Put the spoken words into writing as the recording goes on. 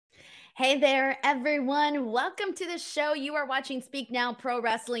Hey there, everyone. Welcome to the show. You are watching Speak Now Pro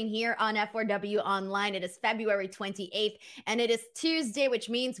Wrestling here on F4W Online. It is February 28th, and it is Tuesday, which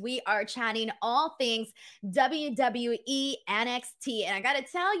means we are chatting all things WWE NXT. And I got to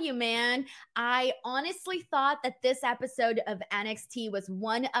tell you, man, I honestly thought that this episode of NXT was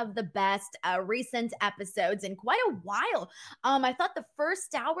one of the best recent episodes in quite a while. I thought the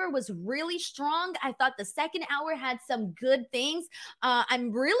first hour was really strong. I thought the second hour had some good things.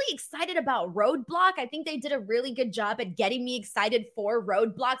 I'm really excited about Roadblock. I think they did a really good job at getting me excited for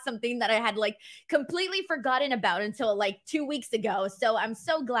Roadblock, something that I had completely forgotten about until 2 weeks ago. So I'm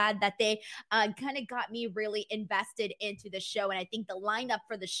so glad that they kind of got me really invested into the show. And I think the lineup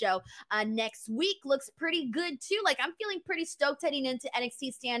for the show next week looks pretty good too. I'm feeling pretty stoked heading into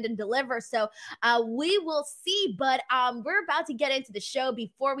NXT Stand and Deliver. So we will see. But we're about to get into the show.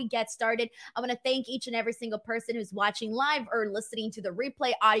 Before we get started, I want to thank each and every single person who's watching live or listening to the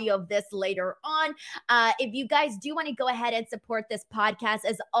replay audio of this later on. If you guys do want to go ahead and support this podcast,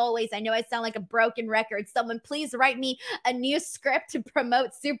 as always, I know I sound like a broken record. Someone please write me a new script to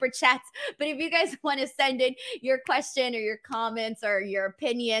promote super chats. But if you guys want to send in your question or your comments or your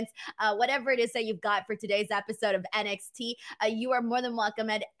opinions, whatever it is that you've got for today's episode of NXT, you are more than welcome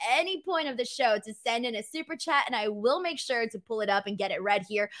at any point of the show to send in a super chat, and I will make sure to pull it up and get it read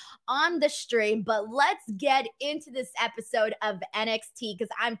here on the stream. But let's get into this episode of NXT because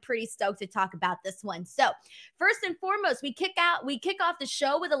I'm pretty stoked to talk about this one. So first and foremost, we kick off the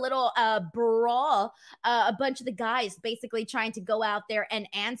show with a little brawl. A bunch of the guys basically trying to go out there and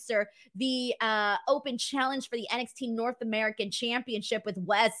answer the open challenge for the NXT North American Championship with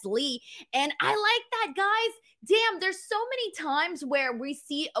Wesley. And I like that, guys. Damn, there's so many times where we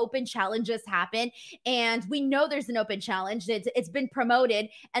see open challenges happen and we know there's an open challenge. It's been promoted,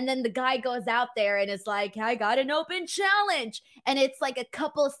 and then the guy goes out there and is like, I got an open challenge. And it's like a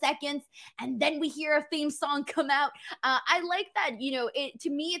couple of seconds, and then we hear a theme song come out. I like that. To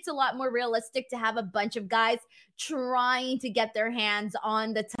me, it's a lot more realistic to have a bunch of guys trying to get their hands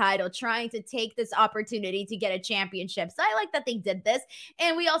on the title, trying to take this opportunity to get a championship. So I like that they did this.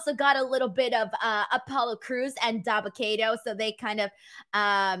 And we also got a little bit of Apollo Crews and Dabba-Kato. So they kind of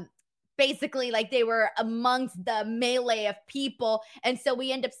basically they were amongst the melee of people. And so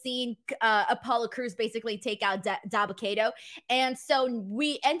we end up seeing Apollo Crews basically take out Dabba-Kato. And so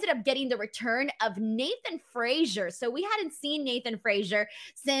we ended up getting the return of Nathan Frazier. So we hadn't seen Nathan Frazier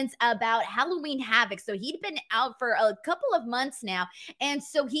since about Halloween Havoc. So he'd been out for a couple of months now. And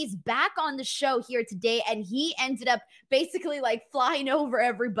so he's back on the show here today. And he ended up basically flying over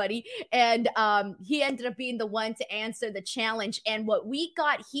everybody. And he ended up being the one to answer the challenge. And what we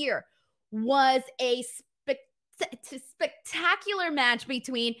got here was a spectacular match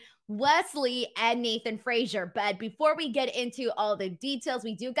between Wesley and Nathan Frazier. But before we get into all the details,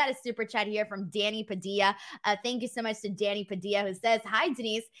 we do got a super chat here from Danny Padilla. Thank you so much to Danny Padilla, who says, hi,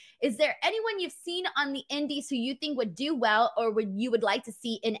 Denise. Is there anyone you've seen on the indies who you think would do well or you would like to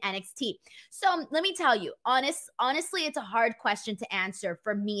see in NXT? So let me tell you, honestly, it's a hard question to answer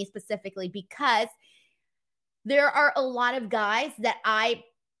for me specifically because there are a lot of guys that I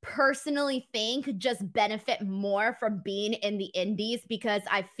personally think just benefit more from being in the indies, because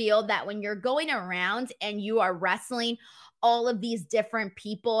I feel that when you're going around and you are wrestling all of these different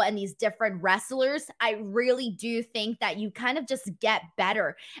people and these different wrestlers, I really do think that you kind of just get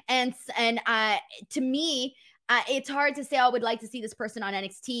better. And to me, it's hard to say, I would like to see this person on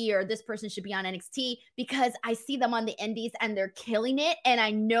NXT or this person should be on NXT, because I see them on the indies and they're killing it. And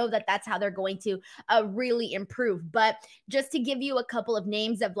I know that that's how they're going to really improve. But just to give you a couple of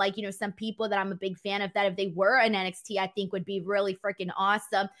names of some people that I'm a big fan of that if they were an NXT, I think would be really freaking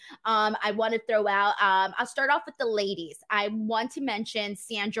awesome. I want to throw out, I'll start off with the ladies. I want to mention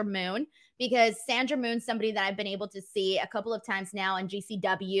Sandra Moon, because Sandra Moon's somebody that I've been able to see a couple of times now on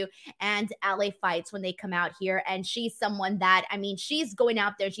GCW and LA Fights when they come out here. And she's someone that, she's going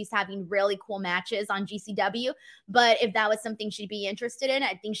out there, she's having really cool matches on GCW. But if that was something she'd be interested in,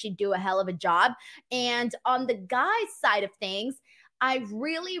 I think she'd do a hell of a job. And on the guys' side of things, I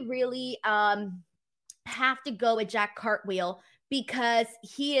really have to go with Jack Cartwheel, because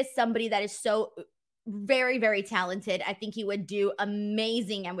he is somebody that is so very, very talented. I think he would do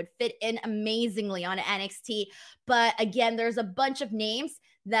amazing and would fit in amazingly on NXT. But again, there's a bunch of names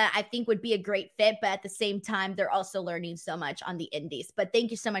that I think would be a great fit, but at the same time, they're also learning so much on the indies. But thank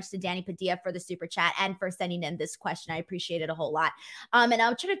you so much to Danny Padilla for the super chat and for sending in this question. I appreciate it a whole lot. And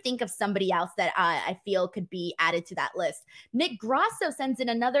I'll try to think of somebody else that I feel could be added to that list. Nick Grosso sends in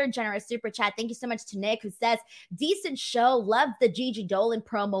another generous super chat. Thank you so much to Nick, who says, decent show. Love the Gigi Dolan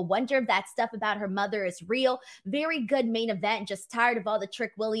promo. Wonder if that stuff about her mother is real. Very good main event. Just tired of all the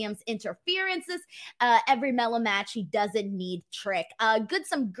Trick Williams interferences. Every mellow match, he doesn't need Trick.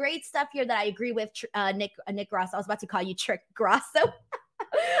 Some great stuff here that I agree with. Nick Grosso. I was about to call you Trick Grosso.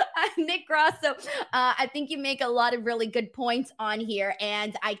 Nick Grosso, I think you make a lot of really good points on here,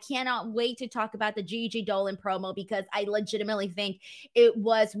 and I cannot wait to talk about the Gigi Dolan promo because I legitimately think it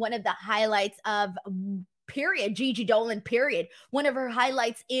was one of the highlights of Gigi Dolan, one of her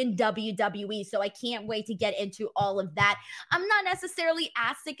highlights in WWE. So I can't wait to get into all of that. I'm not necessarily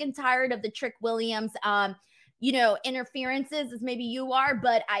as sick and tired of the Trick Williams interferences as maybe you are,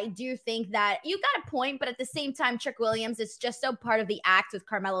 but I do think that you got a point. But at the same time, Trick Williams is just so part of the act with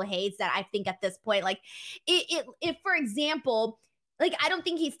Carmelo Hayes that I think at this point, like if for example, like, I don't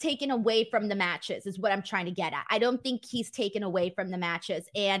think he's taken away from the matches is what I'm trying to get at. I don't think he's taken away from the matches.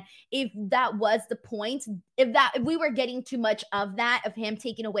 And if that was the point, if we were getting too much of that, of him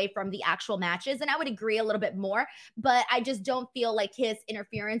taking away from the actual matches, then I would agree a little bit more. But I just don't feel like his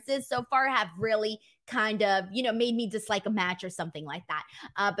interferences so far have really kind of, made me dislike a match or something like that.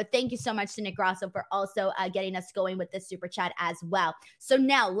 But thank you so much to Nick Grosso for also getting us going with this super chat as well. So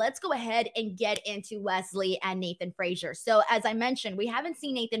now let's go ahead and get into Wesley and Nathan Frazier. So as I mentioned, we haven't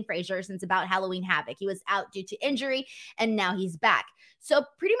seen Nathan Frazier since about Halloween Havoc. He was out due to injury and now he's back. So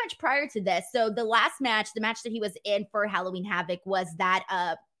pretty much prior to this, so the last match, the match that he was in for Halloween Havoc was that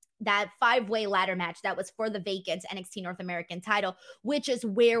 5-way ladder match that was for the vacant NXT North American title, which is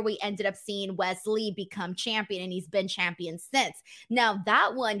where we ended up seeing Wesley become champion, and he's been champion since. Now,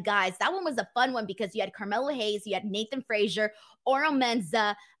 that one, guys, that one was a fun one because you had Carmelo Hayes, you had Nathan Frazier, Oro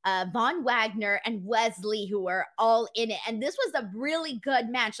Menza, Von Wagner, and Wesley, who were all in it. And this was a really good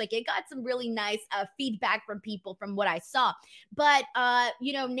match. Like, it got some really nice feedback from people from what I saw. But,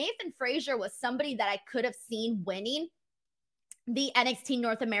 Nathan Frazier was somebody that I could have seen winning the NXT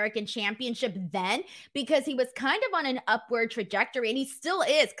North American Championship then, because he was kind of on an upward trajectory, and he still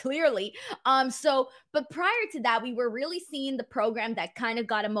is, clearly. But prior to that, we were really seeing the program that kind of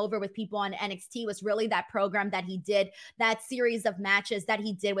got him over with people on NXT was really that program that he did, that series of matches that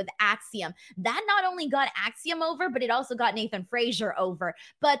he did with Axiom. That not only got Axiom over, but it also got Nathan Frazier over.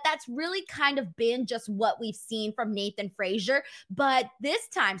 But that's really kind of been just what we've seen from Nathan Frazier. But this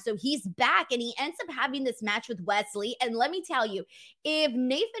time, so he's back, and he ends up having this match with Wesley. And let me tell you, if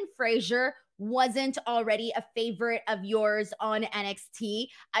Nathan Frazier wasn't already a favorite of yours on NXT,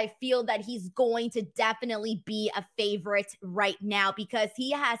 I feel that he's going to definitely be a favorite right now because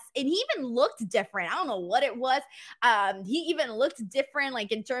he even looked different. I don't know what it was. He even looked different,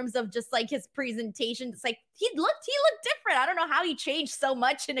 like in terms of just like his presentation. It's like he looked different. I don't know how he changed so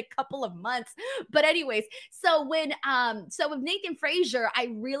much in a couple of months. But anyways, so with Nathan Frazier,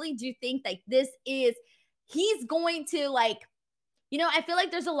 I really do think like he's going to I feel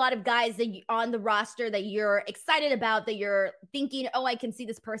like there's a lot of guys that on the roster that you're excited about, that you're thinking, oh, I can see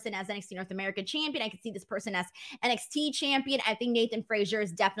this person as NXT North American champion. I can see this person as NXT champion. I think Nathan Frazier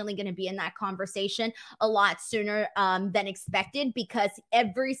is definitely going to be in that conversation a lot sooner than expected because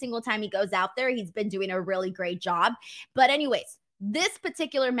every single time he goes out there, he's been doing a really great job. But anyways, this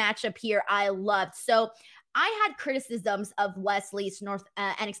particular matchup here, I loved. So I had criticisms of Wesley's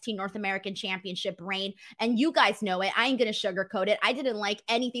NXT North American Championship reign, and you guys know it. I ain't going to sugarcoat it. I didn't like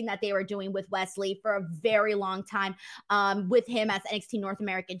anything that they were doing with Wesley for a very long time with him as NXT North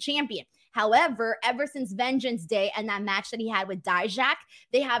American Champion. However, ever since Vengeance Day and that match that he had with Dijak,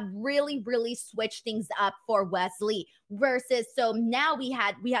 they have really, really switched things up for Wesley. So now we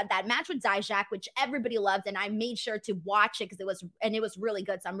had that match with Dijak, which everybody loved, and I made sure to watch it because it was really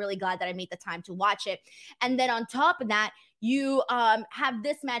good. So I'm really glad that I made the time to watch it. And then on top of that, you have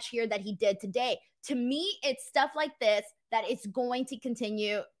this match here that he did today. To me, it's stuff like this that is going to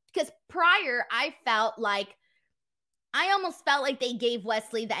continue because prior I almost felt like they gave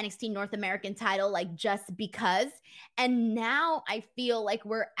Wesley the NXT North American title, like just because. And now I feel like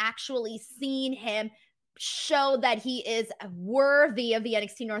we're actually seeing him show that he is worthy of the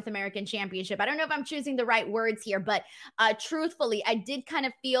NXT North American Championship. I don't know if I'm choosing the right words here, but truthfully, I did kind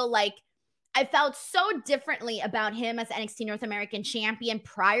of feel like I felt so differently about him as NXT North American Champion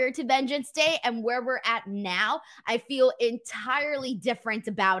prior to Vengeance Day, and where we're at now, I feel entirely different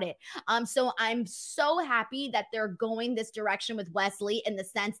about it. So I'm so happy that they're going this direction with Wesley in the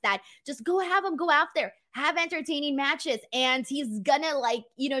sense that just have him go out there. have entertaining matches, and he's gonna like,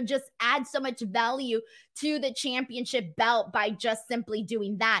 just add so much value to the championship belt by just simply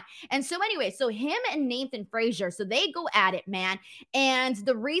doing that. And so anyway, so him and Nathan Frazier, so they go at it, man. And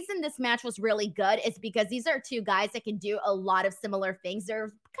the reason this match was really good is because these are two guys that can do a lot of similar things. They're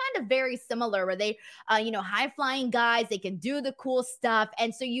kind of very similar where they, high flying guys, they can do the cool stuff.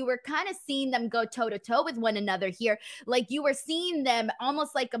 And so you were kind of seeing them go toe to toe with one another here. Like you were seeing them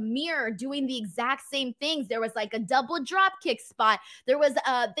almost like a mirror doing the exact same things. There was like a double drop kick spot. There was,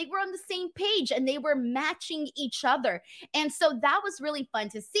 they were on the same page and they were matching each other. And so that was really fun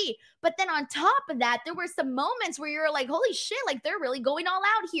to see. But then on top of that, there were some moments where you're like, holy shit, like they're really going all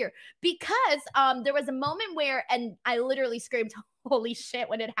out here. Because there was a moment where, and I literally screamed, holy shit,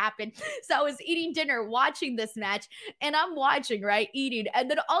 when it happened. So I was eating dinner, watching this match, and I'm watching, right, eating. And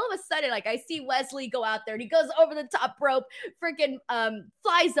then all of a sudden, like I see Wesley go out there and he goes over the top rope, freaking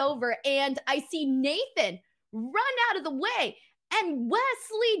flies over, and I see Nathan run out of the way. And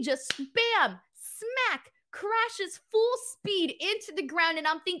Wesley just spam, smack, crashes full speed into the ground. And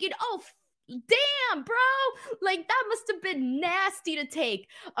I'm thinking, oh, damn, bro, like that must have been nasty to take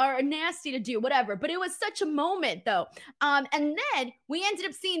or nasty to do, whatever. But it was such a moment though. And then we ended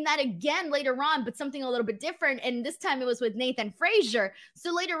up seeing that again later on, but something a little bit different. And this time it was with Nathan Frazier.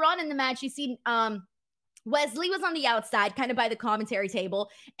 So later on in the match, you see Wesley was on the outside, kind of by the commentary table.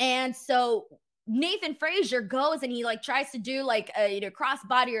 And so Nathan Frazier goes and he like tries to do like a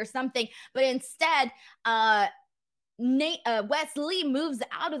crossbody or something, but instead Wesley moves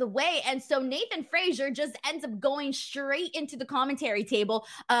out of the way, and so Nathan Frazier just ends up going straight into the commentary table,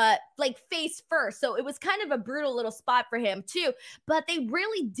 like face first. So it was kind of a brutal little spot for him too. But they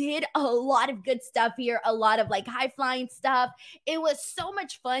really did a lot of good stuff here, a lot of like high flying stuff. It was so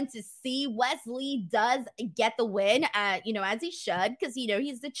much fun to see. Wesley does get the win, as he should, because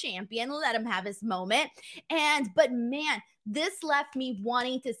he's the champion. Let him have his moment. But man, this left me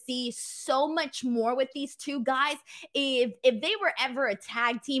wanting to see so much more with these two guys. If they were ever a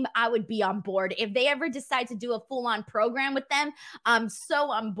tag team, I would be on board. If they ever decide to do a full-on program with them, I'm so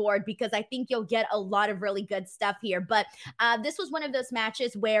on board because I think you'll get a lot of really good stuff here. But this was one of those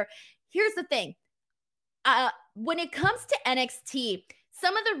matches where, here's the thing. When it comes to NXT,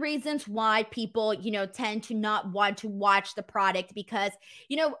 some of the reasons why people, tend to not want to watch the product because,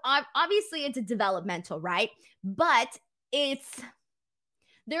 obviously it's a developmental, right? But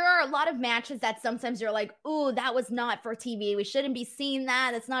there are a lot of matches that sometimes you're like, ooh, that was not for TV. We shouldn't be seeing that.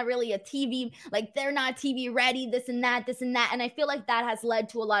 That's not really a TV, like they're not TV ready, this and that. And I feel like that has led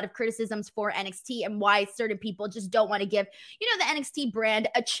to a lot of criticisms for NXT and why certain people just don't want to give, the NXT brand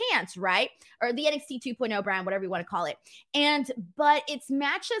a chance, right? Or the NXT 2.0 brand, whatever you want to call it. But it's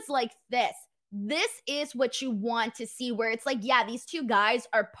matches like this. This is what you want to see where it's like, yeah, these two guys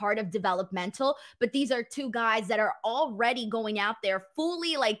are part of developmental, but these are two guys that are already going out there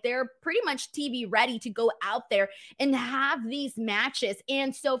fully, like they're pretty much TV ready to go out there and have these matches.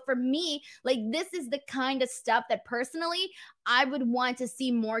 And so for me, like this is the kind of stuff that personally I would want to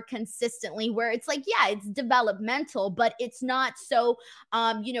see more consistently where it's like, yeah, it's developmental, but it's not so,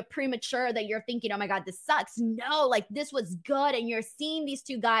 premature that you're thinking, oh my God, this sucks. No, like this was good. And you're seeing these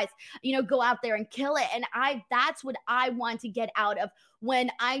two guys, go out there and kill it. And that's what I want to get out of when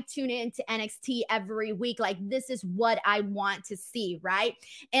I tune into NXT every week. Like this is what I want to see, right?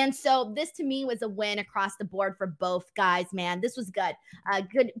 And so this to me was a win across the board for both guys, man. This was good.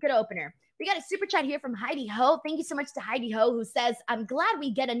 Good opener. We got a super chat here from Heidi Ho. Thank you so much to Heidi Ho, who says, I'm glad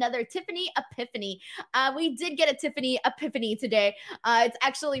we get another Tiffany Epiphany. We did get a Tiffany Epiphany today. It's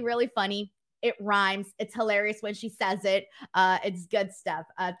actually really funny. It rhymes. It's hilarious when she says it. It's good stuff.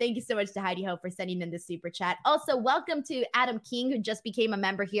 Thank you so much to Heidi Ho for sending in the super chat. Also, welcome to Adam King, who just became a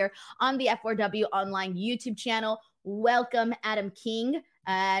member here on the F4W Online YouTube channel. Welcome, Adam King.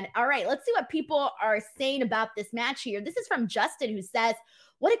 And all right, let's see what people are saying about this match here. This is from Justin, who says,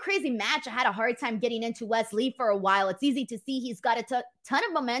 what a crazy match. I had a hard time getting into Wesley for a while. It's easy to see he's got a ton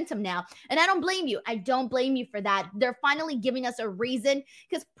of momentum now. And I don't blame you. I don't blame you for that. They're finally giving us a reason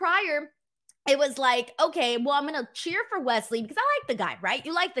because prior, it was like, okay, well, I'm going to cheer for Wesley because I like the guy, right?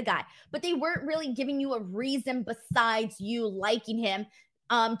 You like the guy. But they weren't really giving you a reason besides you liking him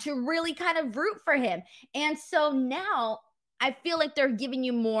to really kind of root for him. And so now I feel like they're giving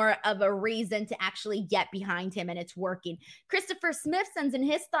you more of a reason to actually get behind him, and it's working. Christopher Smith sends in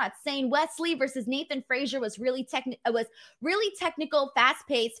his thoughts saying Wesley versus Nathan Frazier was really technical,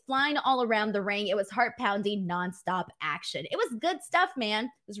 fast-paced, flying all around the ring. It was heart-pounding, nonstop action. It was good stuff, man.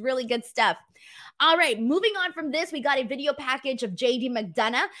 It was really good stuff. All right, moving on from this, we got a video package of JD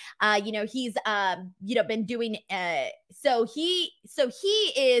McDonough. He's been doing so he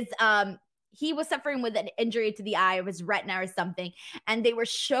is he was suffering with an injury to the eye of his retina or something, and they were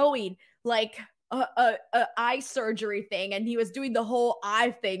showing like a eye surgery thing, and he was doing the whole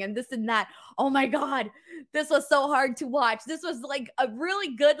eye thing and this and that. Oh my god, this was so hard to watch. This was like a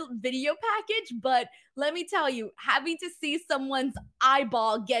really good video package, but let me tell you, having to see someone's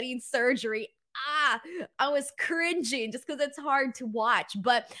eyeball getting surgery, I was cringing just because it's hard to watch.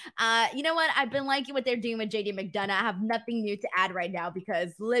 But you know what? I've been liking what they're doing with JD McDonough. I have nothing new to add right now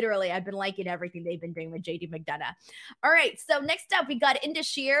because literally I've been liking everything they've been doing with JD McDonough. All right, so next up we got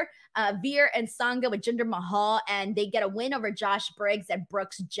Indashir, Veer, and Sangha with Jinder Mahal, and they get a win over Josh Briggs and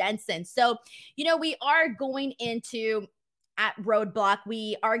Brooks Jensen. So we are going into at Roadblock.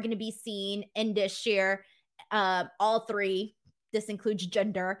 We are going to be seeing Indashir, all three. This includes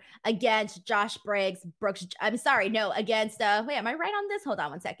Jinder against Josh Briggs, Brooks. I'm sorry, no, against wait, am I right on this? Hold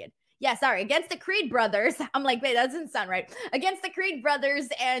on one second. Yeah, sorry, against the Creed brothers. I'm like, wait, that doesn't sound right. Against the Creed brothers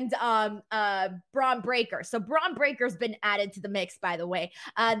and Braun Breaker. So Braun Breaker's been added to the mix, by the way.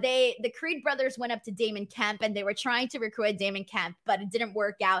 The Creed brothers went up to Damon Kemp and they were trying to recruit Damon Kemp, but it didn't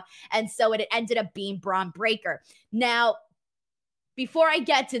work out. And so it ended up being Braun Breaker. Now, before I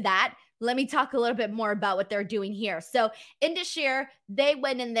get to that, let me talk a little bit more about what they're doing here. So Indashir, they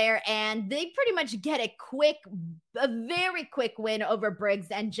went in there and they pretty much get a very quick win over Briggs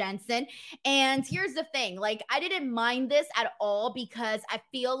and Jensen. And here's the thing, like I didn't mind this at all because I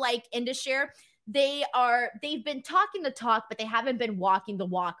feel like Indashir, they've been talking the talk, but they haven't been walking the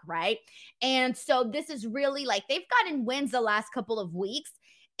walk, right? And so this is really like they've gotten wins the last couple of weeks.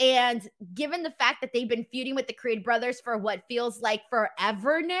 And given the fact that they've been feuding with the Creed brothers for what feels like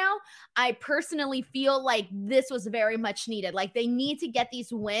forever now, I personally feel like this was very much needed. Like they need to get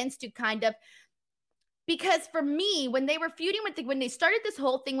these wins to kind of, because for me, when they were feuding when they started this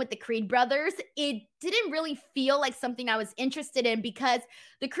whole thing with the Creed brothers, it didn't really feel like something I was interested in because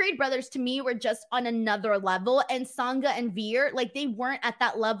the Creed brothers to me were just on another level, and Sangha and Veer, like they weren't at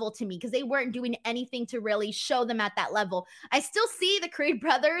that level to me because they weren't doing anything to really show them at that level. I still see the Creed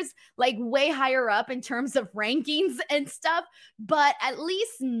brothers like way higher up in terms of rankings and stuff, but at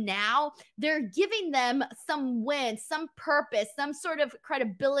least now they're giving them some wins, some purpose, some sort of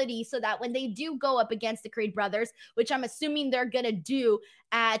credibility so that when they do go up against the Creed brothers, which I'm assuming they're going to do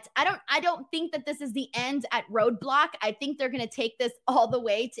at, I don't think that this is the end at Roadblock. I think they're going to take this all the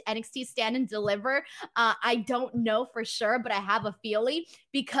way to NXT Stand and Deliver. I don't know for sure, but I have a feeling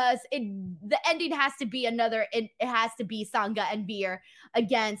because the ending has to be it has to be Sangha and Veer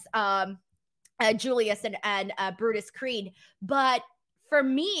against Julius and Brutus Creed. But for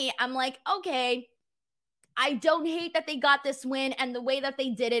me, I'm like, okay, I don't hate that they got this win, and the way that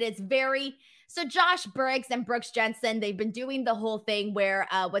they did it is very. So Josh Briggs and Brooks Jensen, they've been doing the whole thing where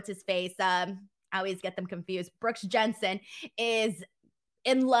what's his face? I always get them confused. Brooks Jensen is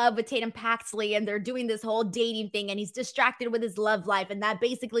in love with Tatum Paxley, and they're doing this whole dating thing, and he's distracted with his love life, and that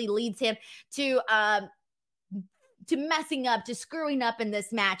basically leads him to messing up, to screwing up in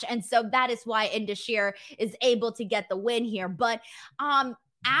this match. And so that is why Indashir is able to get the win here. But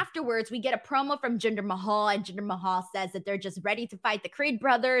afterwards, we get a promo from Jinder Mahal, and Jinder Mahal says that they're just ready to fight the Creed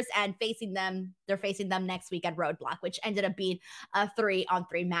brothers and they're facing them next week at Roadblock, which ended up being a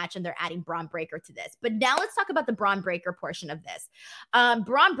 3-on-3 match, and they're adding Braun Breaker to this. But now let's talk about the Braun Breaker portion of this.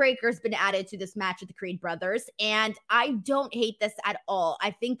 Braun Breaker's been added to this match with the Creed brothers, and I don't hate this at all.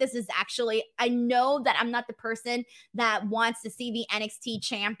 I think this is actually, I know that I'm not the person that wants to see the NXT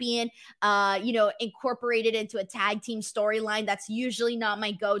champion, incorporated into a tag team storyline. That's usually not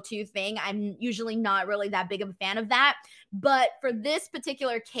my go-to thing. I'm usually not really that big of a fan of that. But for this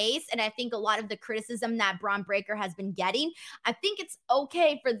particular case, and I think a lot of the criticism that Braun Breaker has been getting, I think it's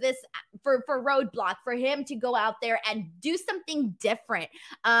okay for this, for Roadblock, for him to go out there and do something different,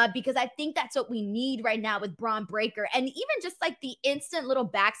 because I think that's what we need right now with Braun Breaker. And even just like the instant little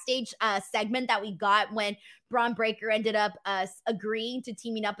backstage segment that we got when Braun Breaker ended up agreeing to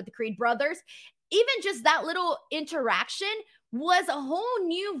teaming up with the Creed brothers, even just that little interaction was a whole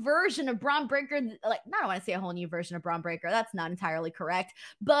new version of Braun Breaker. Like, I don't want to say a whole new version of Braun Breaker. That's not entirely correct.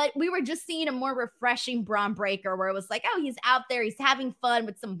 But we were just seeing a more refreshing Braun Breaker where it was like, oh, he's out there. He's having fun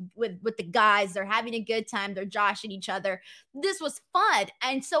with the guys. They're having a good time. They're joshing each other. This was fun.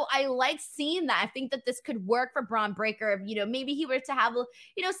 And so I like seeing that. I think that this could work for Braun Breaker. If, maybe he were to have,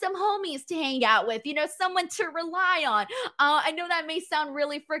 some homies to hang out with, someone to rely on. I know that may sound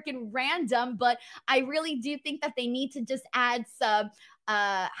really freaking random, but I really do think that they need to just add some,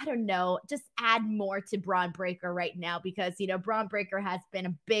 I don't know, just add more to Braun Breaker right now, because, Braun Breaker has been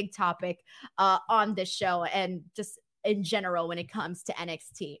a big topic on this show, and just in general when it comes to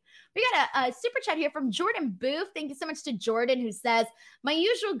NXT. We got a super chat here from Jordan Booth. Thank you so much to Jordan, who says, my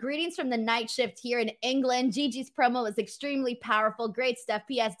usual greetings from the night shift here in England. Gigi's promo was extremely powerful. Great stuff.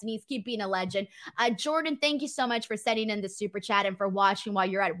 P.S. Denise, keep being a legend. Jordan, thank you so much for sending in the super chat and for watching while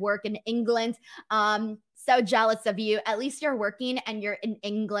you're at work in England. So jealous of you. At least you're working and you're in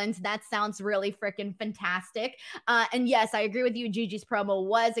England. That sounds really freaking fantastic. And yes, I agree with you. Gigi's promo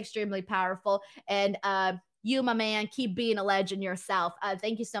was extremely powerful. And you, my man, keep being a legend yourself.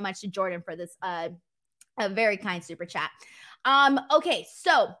 Thank you so much to Jordan for this a very kind super chat. Okay,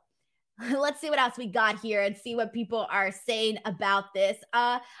 so let's see what else we got here and see what people are saying about this.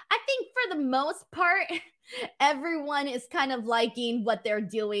 I think for the most part, everyone is kind of liking what they're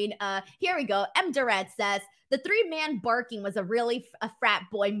doing. Here we go. M. Durant says, the 3-man barking was a really a frat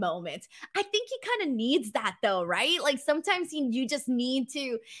boy moment. I think he kind of needs that though, right? Like sometimes you just need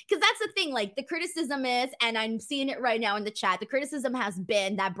to, because that's the thing, like the criticism is, and I'm seeing it right now in the chat, the criticism has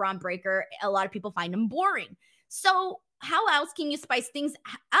been that Braun Breaker, a lot of people find him boring. So how else can you spice things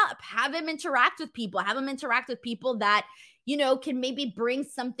up? Have him interact with people. Have him interact with people that, you know, can maybe bring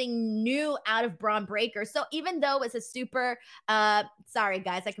something new out of Braun Breaker. So even though it's a super, sorry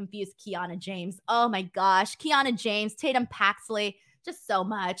guys, I confused Kiana James. Oh my gosh, Kiana James, Tatum Paxley, just so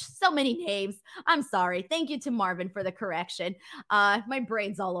much, so many names. I'm sorry. Thank you to Marvin for the correction. My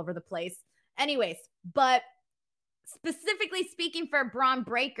brain's all over the place. Anyways, but specifically speaking for Braun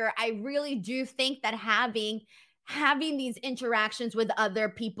Breaker, I really do think that having these interactions with other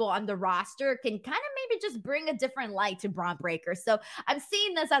people on the roster can kind of maybe just bring a different light to Braun Breaker. So I'm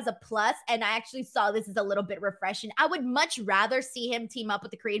seeing this as a plus, and I actually saw this as a little bit refreshing. I would much rather see him team up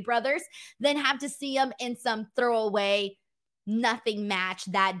with the Creed brothers than have to see him in some throwaway nothing match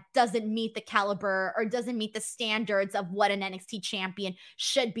that doesn't meet the caliber or doesn't meet the standards of what an NXT champion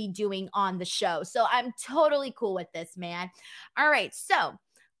should be doing on the show. So I'm totally cool with this, man. All right, so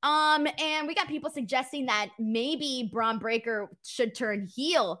and we got people suggesting that maybe Braun Breaker should turn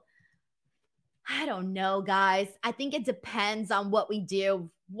heel. I don't know, guys. I think it depends on what we do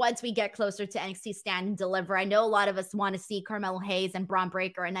once we get closer to NXT Stand and Deliver. I know a lot of us want to see Carmelo Hayes and Braun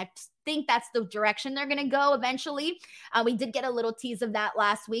Breaker, and I think that's the direction they're going to go eventually. We did get a little tease of that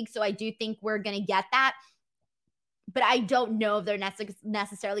last week, so I do think we're going to get that. But I don't know if they're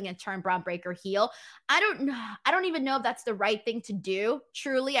necessarily going to turn Braun Breaker heel. I don't even know if that's the right thing to do.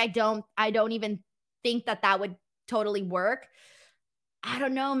 Truly, I don't even think that would totally work. I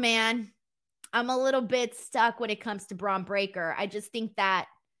don't know, man. I'm a little bit stuck when it comes to Braun Breaker. I just think that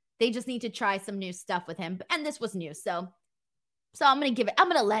they just need to try some new stuff with him. And this was new. So I'm going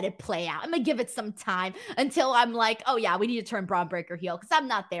to let it play out. I'm going to give it some time until I'm like, oh yeah, we need to turn Braun Breaker heel, because I'm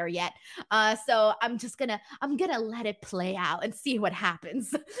not there yet. So I'm going to let it play out and see what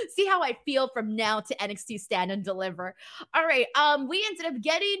happens. See how I feel from now to NXT Stand and Deliver. All right. We ended up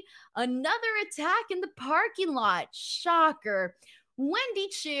getting another attack in the parking lot. Shocker. Wendy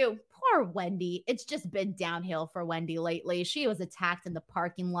Chu, poor Wendy. It's just been downhill for Wendy lately. She was attacked in the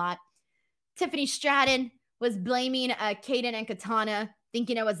parking lot. Tiffany Stratton was blaming Kaden and Katana,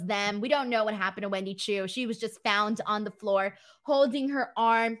 thinking it was them. We don't know what happened to Wendy Chu. She was just found on the floor, holding her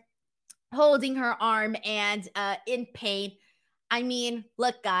arm and in pain. I mean,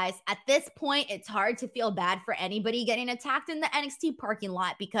 look, guys, at this point, it's hard to feel bad for anybody getting attacked in the NXT parking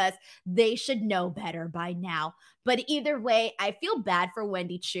lot because they should know better by now. But either way, I feel bad for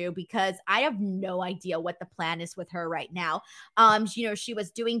Wendy Chu because I have no idea what the plan is with her right now. You know, she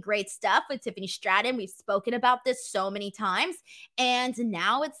was doing great stuff with Tiffany Stratton. We've spoken about this so many times. And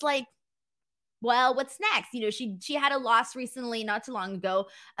now it's like, well, what's next? You know, she had a loss recently, not too long ago,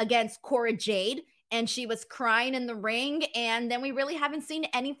 against Cora Jade. And she was crying in the ring, and then we really haven't seen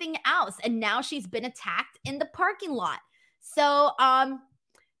anything else. And now she's been attacked in the parking lot. So,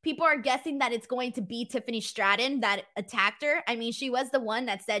 people are guessing that it's going to be Tiffany Stratton that attacked her. I mean, she was the one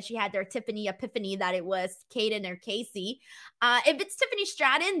that said she had their Tiffany epiphany that it was Kaden or Casey. If it's Tiffany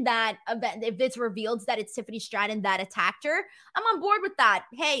Stratton if it's revealed that it's Tiffany Stratton that attacked her, I'm on board with that.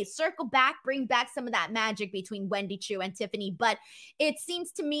 Hey, circle back, bring back some of that magic between Wendy Chu and Tiffany. But it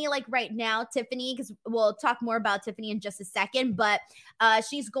seems to me like right now, Tiffany, because we'll talk more about Tiffany in just a second, but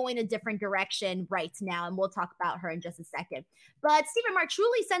she's going a different direction right now, and we'll talk about her in just a second. But Stephen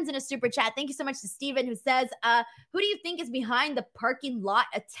Martrulli sends in a super chat. Thank you so much to Stephen, who says, who do you think is behind the parking lot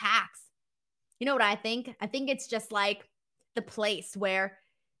attacks? You know what I think? I think it's just like the place where,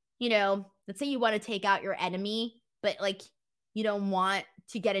 you know, let's say you want to take out your enemy, but like you don't want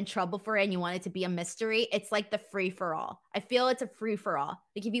to get in trouble for it and you want it to be a mystery. It's like the free for all. I feel it's a free for all.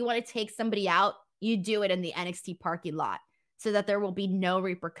 Like if you want to take somebody out, you do it in the NXT parking lot so that there will be no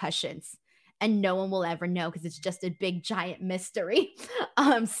repercussions. and no one will ever know because it's just a big giant mystery.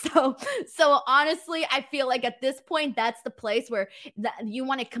 So honestly, I feel like at this point, that's the place where you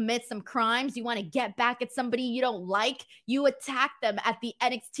want to commit some crimes, you want to get back at somebody you don't like, you attack them at the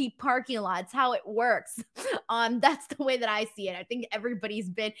NXT parking lot. It's how it works. That's the way that I see it. I think everybody's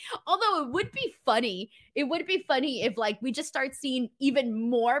been, although it would be funny if like we just start seeing even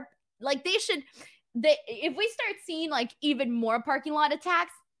more, like if we start seeing like even more parking lot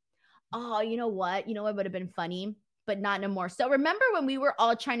attacks. Oh, you know what? You know what would have been funny, but not no more. So remember when we were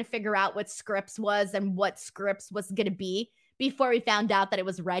all trying to figure out what Scripps was and what Scripps was going to be before we found out that it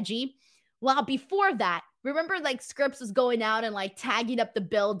was Reggie? Well, before that, remember like Scripps was going out and like tagging up the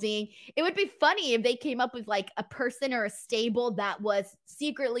building. It would be funny if they came up with like a person or a stable that was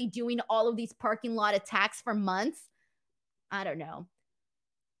secretly doing all of these parking lot attacks for months. I don't know.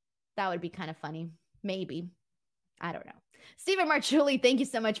 That would be kind of funny. Maybe. I don't know. Stephen Marchuli, thank you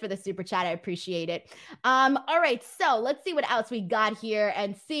so much for the super chat. I appreciate it. All right, so let's see what else we got here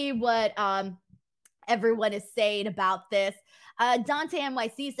and see what everyone is saying about this. Dante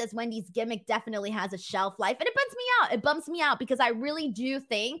NYC says Wendy's gimmick definitely has a shelf life, and it bums me out. It bums me out because I really do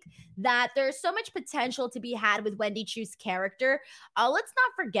think that there's so much potential to be had with Wendy Chu's character. Let's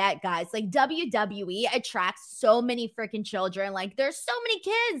not forget, guys, like WWE attracts so many freaking children. Like there's so many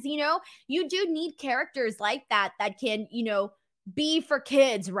kids, you know, you do need characters like that can, you know, be for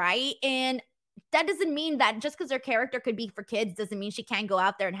kids, right? And that doesn't mean that just because her character could be for kids doesn't mean she can't go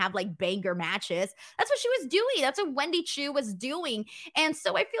out there and have like banger matches. That's what she was doing. That's what Wendy Chu was doing. And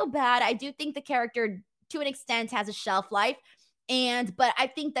so I feel bad. I do think the character to an extent has a shelf life. But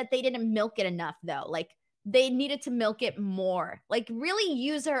I think that they didn't milk it enough though. Like they needed to milk it more. Like really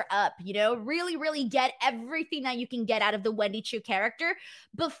use her up, you know, really, really get everything that you can get out of the Wendy Chu character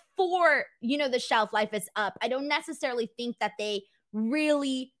before, you know, the shelf life is up. I don't necessarily think that they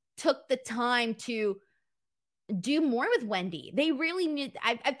really took the time to do more with Wendy. They really need,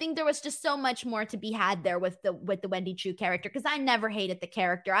 I think there was just so much more to be had there with the Wendy Chu character, because I never hated the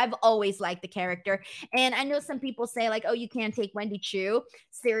character. I've always liked the character. And I know some people say like, oh, you can't take Wendy Chu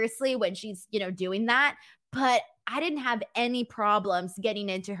seriously when she's, you know, doing that. But I didn't have any problems getting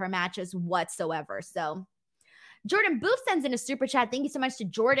into her matches whatsoever. So Jordan Booth sends in a super chat. Thank you so much to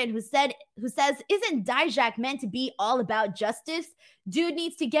Jordan, who says, isn't Dijak meant to be all about justice? Dude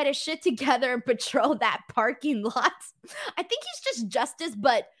needs to get his shit together and patrol that parking lot. I think he's just justice,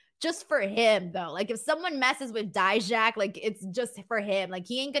 but just for him, though. Like, if someone messes with Dijak, like, it's just for him. Like,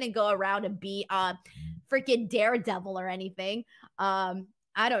 he ain't gonna go around and be freaking Daredevil or anything. I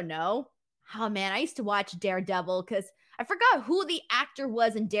don't know. Oh, man, I used to watch Daredevil because I forgot who the actor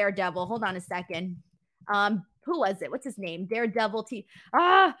was in Daredevil. Hold on a second. Who was it? What's his name? Daredevil.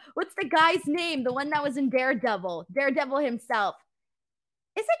 What's the guy's name? The one that was in Daredevil. Daredevil himself.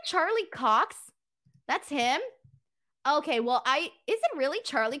 Is it Charlie Cox? That's him? Okay, well, is it really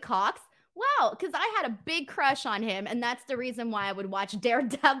Charlie Cox? Wow, because I had a big crush on him, and that's the reason why I would watch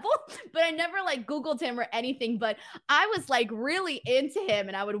Daredevil, but I never like Googled him or anything, but I was like really into him,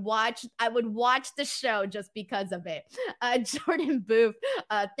 and I would watch the show just because of it. Jordan Booth,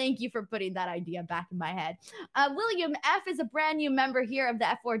 thank you for putting that idea back in my head. William F is a brand new member here of the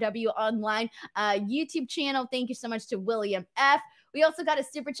F4W Online YouTube channel. Thank you so much to William F. We also got a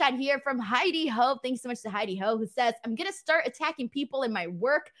super chat here from Heidi Ho. Thanks so much to Heidi Ho, who says, I'm going to start attacking people in my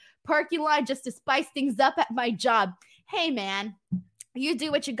work parking lot just to spice things up at my job. Hey, man, you do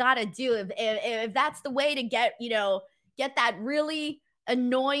what you got to do. If that's the way to get that really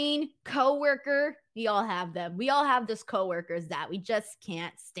annoying coworker, we all have them. We all have those coworkers that we just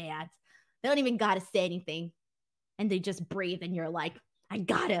can't stand. They don't even got to say anything. And they just breathe. And you're like, I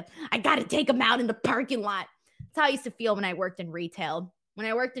gotta take them out in the parking lot. That's how I used to feel when I worked in retail. When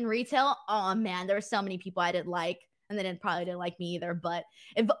I worked in retail, oh man, there were so many people I didn't like, and they probably didn't like me either. But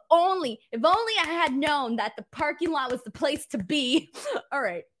if only I had known that the parking lot was the place to be. All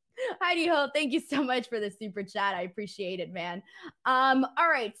right. Heidi Ho, thank you so much for the super chat. I appreciate it, man. All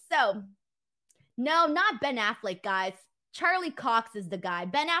right. So no, not Ben Affleck, guys. Charlie Cox is the guy.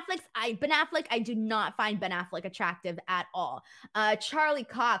 Ben Affleck, I do not find Ben Affleck attractive at all. Charlie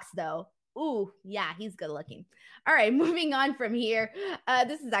Cox, though. Ooh, yeah, he's good looking. All right, moving on from here.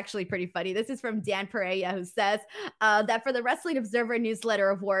 This is actually pretty funny. This is from Dan Pereira, who says that for the Wrestling Observer Newsletter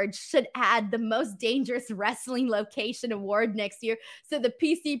Award should add the most dangerous wrestling location award next year, so the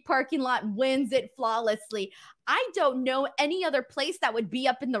PC parking lot wins it flawlessly. I don't know any other place that would be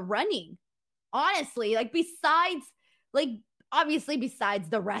up in the running. Honestly, like obviously besides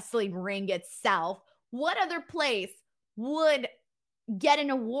the wrestling ring itself, what other place would get an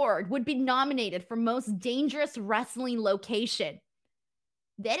award, would be nominated for most dangerous wrestling location?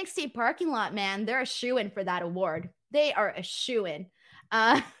 the NXT parking lot, man, they're a shoo-in for that award. They are a shoo-in.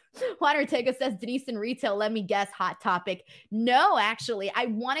 Juan Ortega says, Denise in retail, let me guess, Hot Topic. No, actually, I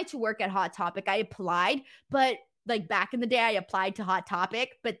wanted to work at Hot Topic. I applied, but like back in the day, I applied to Hot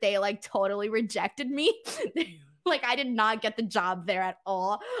Topic, but they like totally rejected me. Like I did not get the job there at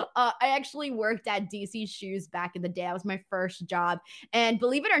all. I actually worked at DC Shoes back in the day. That was my first job. And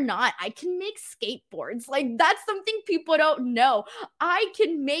believe it or not, I can make skateboards. Like that's something people don't know. I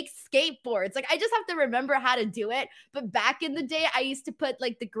can make skateboards. Like I just have to remember how to do it. But back in the day, I used to put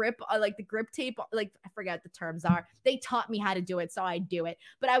like the grip tape, like I forget what the terms are. They taught me how to do it, so I do it.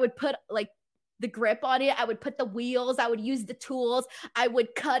 But I would put like the grip on it. I would put the wheels. I would use the tools. I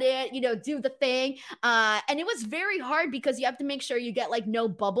would cut it, do the thing. And it was very hard because you have to make sure you get like no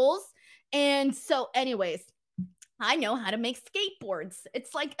bubbles. And so anyways, I know how to make skateboards.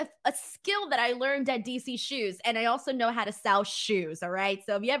 It's like a skill that I learned at DC Shoes. And I also know how to sell shoes. All right.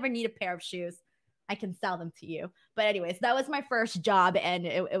 So if you ever need a pair of shoes, I can sell them to you. But anyways, that was my first job. And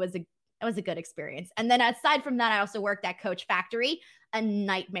it was a good experience. And then aside from that, I also worked at Coach Factory, a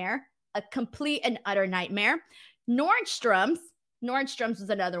nightmare. A complete and utter nightmare. Nordstrom's was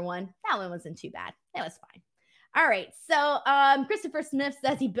another one. That one wasn't too bad. It was fine. All right. So Christopher Smith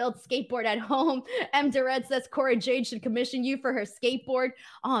says he builds skateboard at home. M. Durred says Cora Jade should commission you for her skateboard.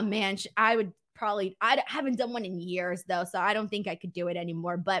 Oh, man. I haven't done one in years, though, so I don't think I could do it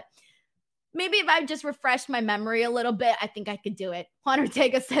anymore. But maybe if I just refreshed my memory a little bit, I think I could do it. Juan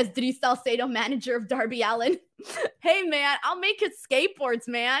Ortega says, Denise Salcedo, manager of Darby Allin. Hey, man, I'll make his skateboards,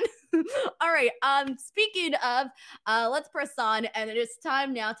 man. All right. Speaking of, let's press on. And it is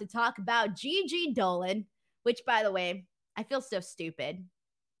time now to talk about Gigi Dolan, which, by the way, I feel so stupid.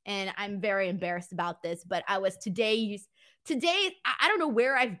 And I'm very embarrassed about this. But I was today, I don't know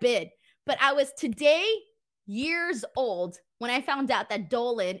where I've been, but I was today years old when I found out that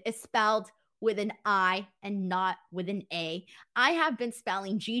Dolan is spelled with an I and not with an A. I have been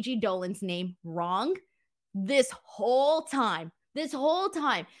spelling Gigi Dolan's name wrong this whole time.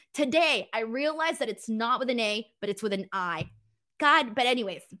 Today, I realized that it's not with an A, but it's with an I. God, but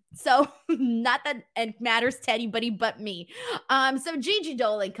anyways, so not that it matters to anybody but me. So Gigi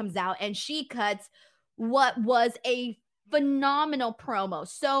Dolan comes out and she cuts what was a phenomenal promo.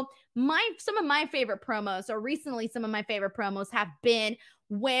 So some of my favorite promos, or recently some of my favorite promos, have been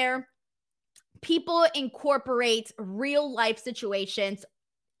where people incorporate real life situations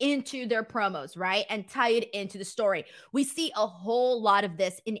into their promos, right? And tie it into the story. We see a whole lot of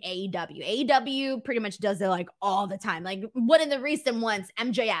this in AEW. AEW pretty much does it like all the time. Like one of the recent ones,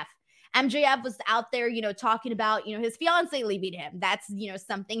 MJF. MJF was out there, talking about, his fiance leaving him. That's,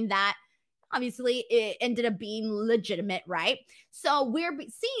 something that obviously it ended up being legitimate, right? So we're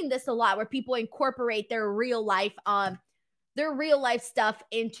seeing this a lot where people incorporate their real life stuff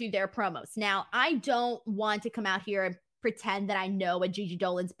into their promos. Now, I don't want to come out here and pretend that I know what Gigi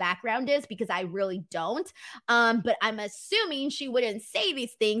Dolan's background is, because I really don't. But I'm assuming she wouldn't say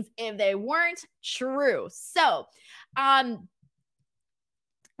these things if they weren't true. So,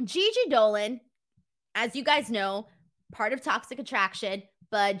 Gigi Dolan, as you guys know, part of Toxic Attraction,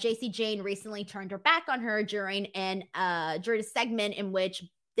 but JC Jane recently turned her back on her during a segment in which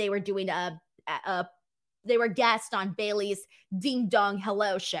they were doing they were guests on Bailey's Ding Dong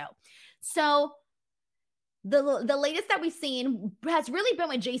Hello show. So the latest that we've seen has really been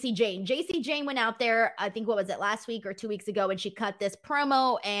with JC Jane. JC Jane went out there, I think, what was it, last week or 2 weeks ago, and she cut this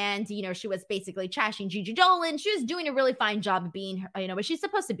promo, and, she was basically trashing Gigi Dolan. She was doing a really fine job of being, but she's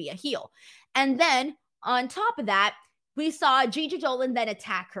supposed to be a heel. And then on top of that, we saw Gigi Dolan then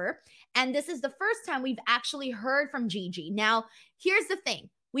attack her. And this is the first time we've actually heard from Gigi. Now, here's the thing.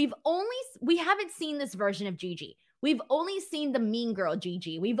 We haven't seen this version of Gigi. We've only seen the mean girl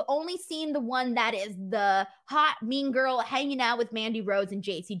Gigi. We've only seen the one that is the hot mean girl hanging out with Mandy Rose and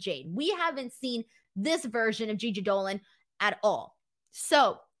JC Jane. We haven't seen this version of Gigi Dolan at all.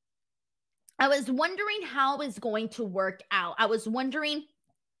 So I was wondering how it's going to work out. I was wondering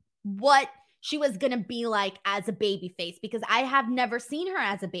what she was going to be like as a babyface, because I have never seen her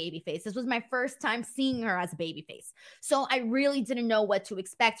as a babyface. This was my first time seeing her as a babyface. So I really didn't know what to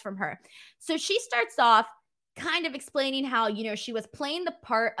expect from her. So she starts off kind of explaining how, she was playing the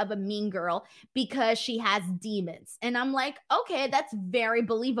part of a mean girl because she has demons. And I'm like, okay, that's very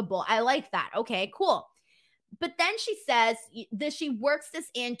believable. I like that. Okay, cool. But then she says that she works this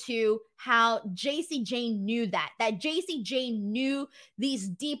into how JC Jane knew that JC Jane knew these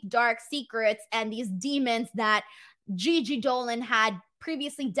deep, dark secrets and these demons that Gigi Dolan had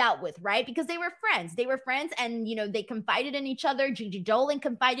previously dealt with, right? Because they were friends. And, they confided in each other. Gigi Dolan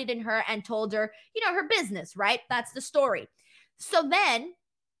confided in her and told her, her business, right? That's the story. So then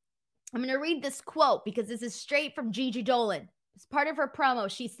I'm going to read this quote because this is straight from Gigi Dolan. It's part of her promo.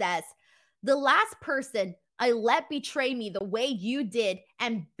 She says, "The last person I let betray me the way you did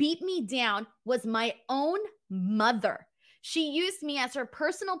and beat me down was my own mother. She used me as her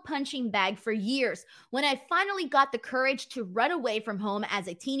personal punching bag for years. When I finally got the courage to run away from home as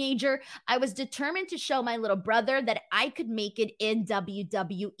a teenager, I was determined to show my little brother that I could make it in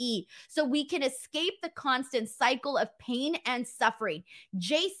WWE so we can escape the constant cycle of pain and suffering.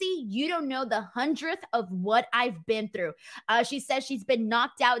 JC, you don't know the hundredth of what I've been through." She says she's been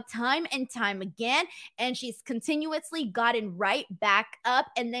knocked out time and time again, and she's continuously gotten right back up.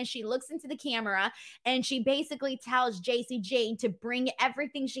 And then she looks into the camera and she basically tells JC Jane to bring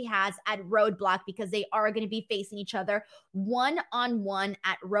everything she has at Roadblock because they are going to be facing each other one-on-one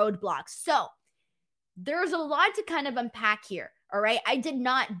at Roadblock. So there's a lot to kind of unpack here. All right. I did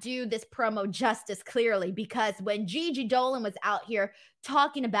not do this promo justice clearly because when Gigi Dolan was out here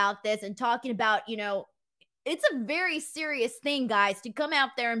talking about this and talking about, it's a very serious thing, guys, to come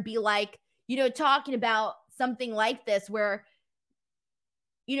out there and be like, talking about something like this where,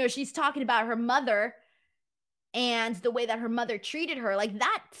 she's talking about her mother and the way that her mother treated her. Like,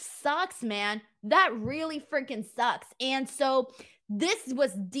 that sucks, man. That really freaking sucks. And so this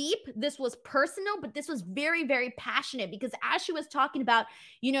was deep, this was personal, but this was very, very passionate because as she was talking about,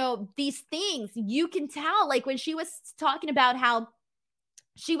 these things, you can tell, like when she was talking about how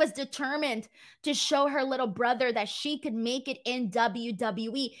she was determined to show her little brother that she could make it in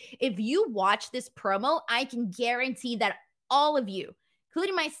WWE. If you watch this promo, I can guarantee that all of you,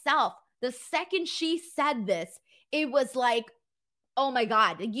 including myself, the second she said this, it was like, oh my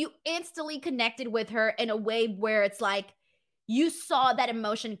God, you instantly connected with her in a way where it's like, you saw that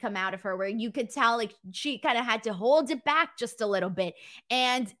emotion come out of her where you could tell like she kind of had to hold it back just a little bit.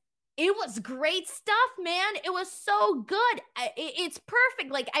 And it was great stuff, man. It was so good. It's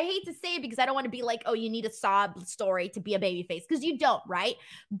perfect. Like, I hate to say it because I don't want to be like, oh, you need a sob story to be a babyface, because you don't, right?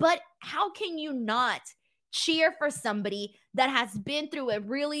 But how can you not cheer for somebody that has been through a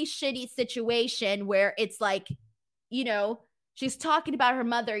really shitty situation where it's like, she's talking about her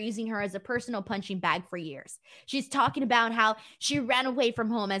mother using her as a personal punching bag for years. She's talking about how she ran away from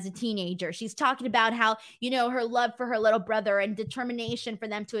home as a teenager. She's talking about how, her love for her little brother and determination for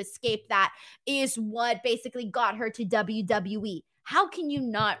them to escape that is what basically got her to WWE. How can you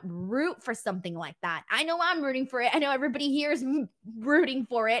not root for something like that? I know I'm rooting for it. I know everybody here is rooting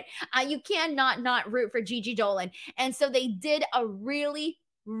for it. You cannot not root for Gigi Dolan. And so they did a really,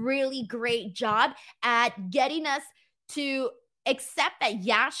 really great job at getting us to accept that,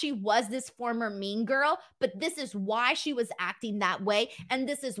 yeah, she was this former mean girl, but this is why she was acting that way. And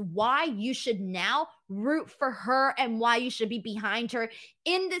this is why you should now root for her and why you should be behind her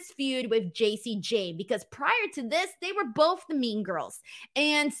in this feud with JC Jane, because prior to this, they were both the mean girls.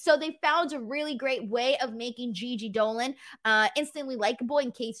 And so they found a really great way of making Gigi Dolan instantly likable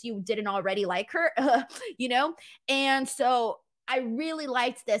in case you didn't already like her, And so I really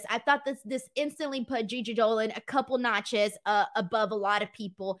liked this. I thought this instantly put Gigi Dolan a couple notches above a lot of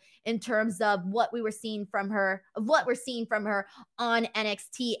people in terms of what we're seeing from her on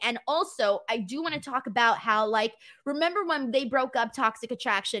NXT. And also, I do want to talk about how, like, remember when they broke up Toxic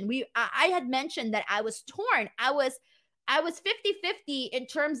Attraction? I had mentioned that I was torn. I was 50-50 in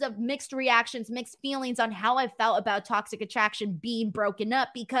terms of mixed reactions, mixed feelings on how I felt about Toxic Attraction being broken up,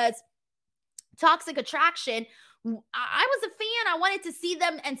 because Toxic Attraction, I was a fan. I wanted to see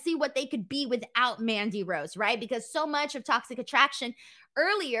them and see what they could be without Mandy Rose, right? Because so much of Toxic Attraction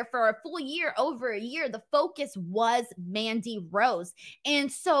earlier, for a full year, over a year, the focus was Mandy Rose.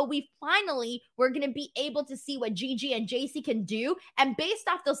 And so we finally were going to be able to see what Gigi and JC can do. And based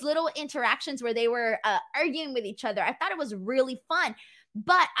off those little interactions where they were arguing with each other, I thought it was really fun.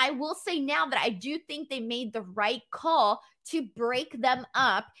 But I will say now that I do think they made the right call to break them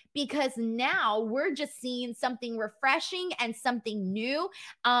up, because now we're just seeing something refreshing and something new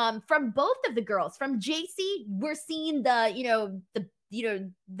from both of the girls. From JC, we're seeing the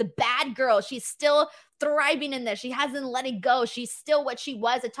bad girl. She's still thriving in this. She hasn't let it go. She's still what she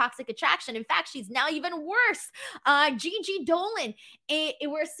was at Toxic Attraction. In fact, she's now even worse. Gigi Dolan,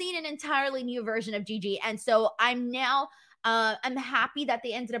 we're seeing an entirely new version of Gigi. And so I'm happy that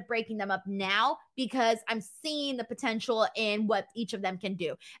they ended up breaking them up now, because I'm seeing the potential in what each of them can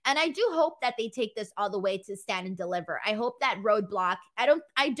do. And I do hope that they take this all the way to Stand and Deliver. I hope that Roadblock, I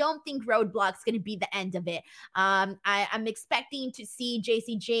don't think Roadblock's going to be the end of it. I'm expecting to see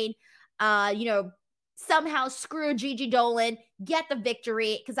JC Jane, somehow screw Gigi Dolan, get the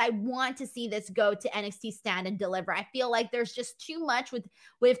victory, because I want to see this go to NXT Stand and Deliver. I feel like there's just too much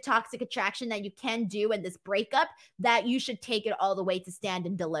with Toxic Attraction that you can do in this breakup that you should take it all the way to Stand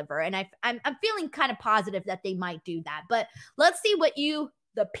and Deliver. And I'm feeling kind of positive that they might do that. But let's see what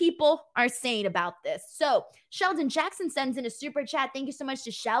the people are saying about this. So Sheldon Jackson sends in a super chat. Thank you so much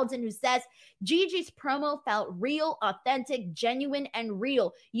to Sheldon, who says, Gigi's promo felt real, authentic, genuine, and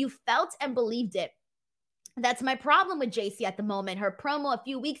real. You felt and believed it. That's my problem with JC at the moment. Her promo a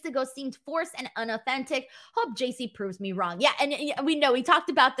few weeks ago seemed forced and unauthentic. Hope JC proves me wrong. Yeah, and we know we talked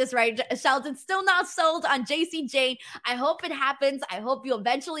about this, right? Sheldon's still not sold on JC Jane. I hope it happens. I hope you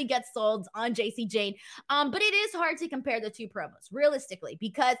eventually get sold on JC Jane. But it is hard to compare the two promos, realistically,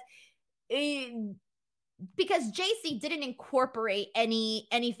 because JC didn't incorporate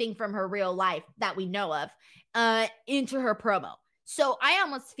anything from her real life that we know of into her promo. So I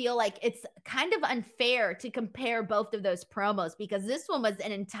almost feel like it's kind of unfair to compare both of those promos, because this one was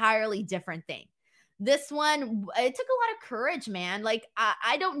an entirely different thing. This one, it took a lot of courage, man. Like,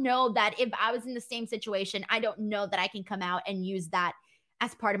 I don't know that if I was in the same situation, I don't know that I can come out and use that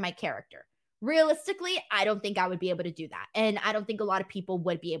as part of my character. Realistically, I don't think I would be able to do that. And I don't think a lot of people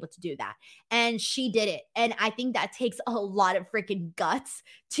would be able to do that. And she did it. And I think that takes a lot of freaking guts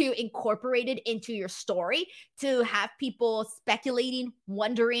to incorporate it into your story, to have people speculating,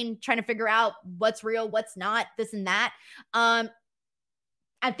 wondering, trying to figure out what's real, what's not, this and that.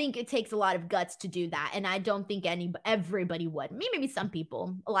 I think it takes a lot of guts to do that. And I don't think everybody would. Maybe some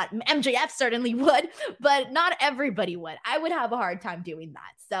people, a lot. MJF certainly would, but not everybody would. I would have a hard time doing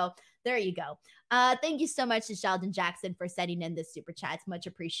that. So there you go. Thank you so much to Sheldon Jackson for sending in this super chat. It's much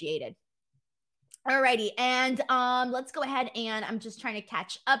appreciated. Alrighty, and let's go ahead, and I'm just trying to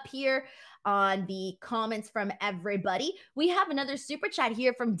catch up here on the comments from everybody. We have another super chat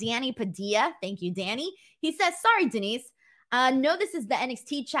here from Danny Padilla. Thank you, Danny. He says, sorry, Denise. No, this is the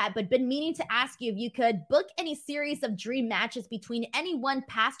NXT chat, but been meaning to ask you if you could book any series of dream matches between anyone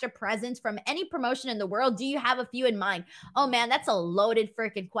past or present from any promotion in the world. Do you have a few in mind? Oh man, that's a loaded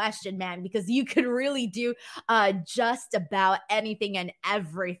freaking question, man, because you could really do just about anything and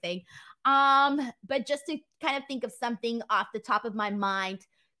everything. But just to kind of think of something off the top of my mind,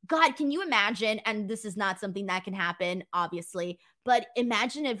 God, can you imagine? And this is not something that can happen, obviously, but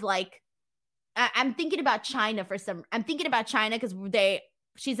imagine if, like, I'm thinking about China because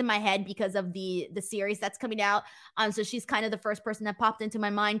she's in my head because of the series that's coming out. So she's kind of the first person that popped into my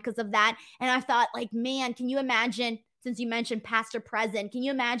mind because of that. And I thought, like, man, can you imagine, since you mentioned past or present, can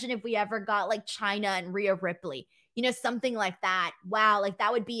you imagine if we ever got like China and Rhea Ripley? You know, something like that. Wow, like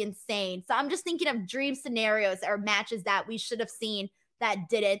that would be insane. So I'm just thinking of dream scenarios or matches that we should have seen that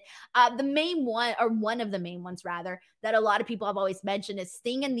didn't. The main one, or one of the main ones rather, that a lot of people have always mentioned is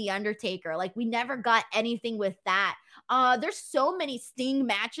Sting and The Undertaker. Like, we never got anything with that. There's so many Sting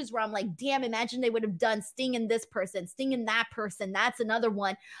matches where I'm like, damn, imagine they would have done Sting and this person, Sting and that person. That's another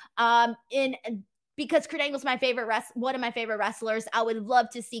one. Because Kurt Angle's one of my favorite wrestlers, I would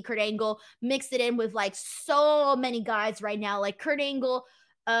love to see Kurt Angle mix it in with like so many guys right now, like Kurt Angle,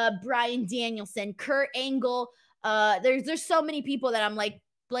 Bryan Danielson, Kurt Angle. There's so many people that I'm like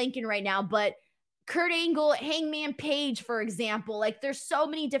blanking right now, but Kurt Angle, Hangman Page, for example, like there's so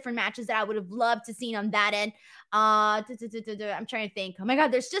many different matches that I would have loved to see on that end. I'm trying to think. Oh my God,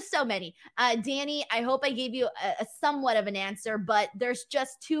 there's just so many. Danny, I hope I gave you a somewhat of an answer, but there's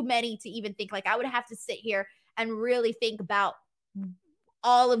just too many to even think. Like, I would have to sit here and really think about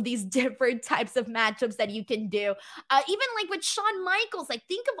all of these different types of matchups that you can do. Even like with Shawn Michaels, like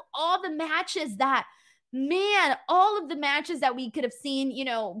think of all the matches that, man, all of the matches that we could have seen, you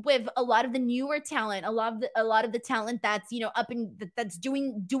know, with a lot of the newer talent, a lot of the talent that's, you know, that's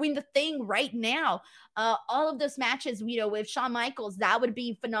doing the thing right now. All of those matches, you know, with Shawn Michaels, that would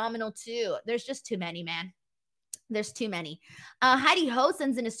be phenomenal too. There's just too many, man. There's too many. Heidi Ho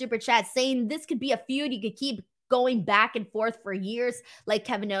sends in a super chat saying this could be a feud you could keep going back and forth for years, like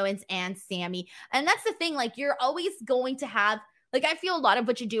Kevin Owens and Sammy. And that's the thing, like, you're always going to have, like, I feel a lot of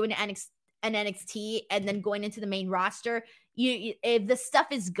what you do in NXT and then going into the main roster, you if the stuff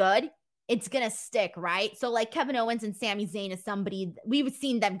is good, it's gonna stick, right? So like Kevin Owens and Sami Zayn is somebody we've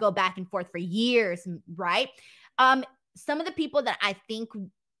seen them go back and forth for years, right? Some of the people that I think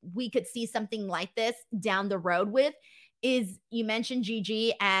we could see something like this down the road with is, you mentioned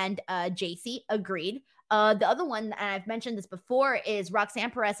Gigi and JC, agreed. The other one, and I've mentioned this before, is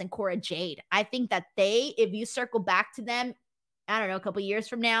Roxanne Perez and Cora Jade. I think that if you circle back to them, I don't know, a couple years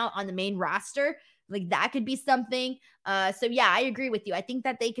from now on the main roster, like that could be something. So yeah, I agree with you. I think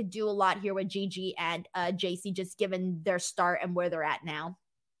that they could do a lot here with Gigi and JC, just given their start and where they're at now.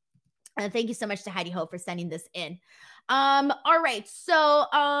 Thank you so much to Heidi Ho for sending this in. All right. So,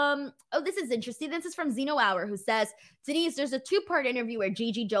 oh, this is interesting. This is from Zeno Hour, who says, Denise, there's a 2-part interview where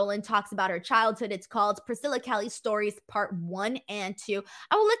Gigi Dolan talks about her childhood. It's called Priscilla Kelly's Stories Part 1 and 2.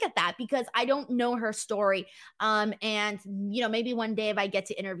 I will look at that because I don't know her story. And maybe one day if I get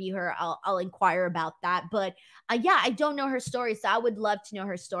to interview her, I'll inquire about that. But yeah, I don't know her story. So I would love to know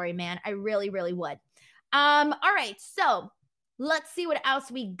her story, man. I really, really would. All right. So let's see what else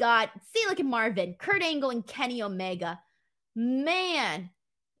we got. See, look at Marvin, Kurt Angle, and Kenny Omega. Man,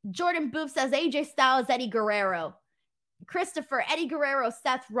 Jordan Booth says AJ Styles, Eddie Guerrero. Christopher, Eddie Guerrero,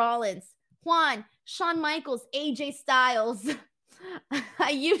 Seth Rollins. Juan, Shawn Michaels, AJ Styles.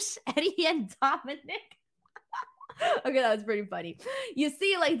 Ayush, Eddie, and Dominic. Okay, that was pretty funny. You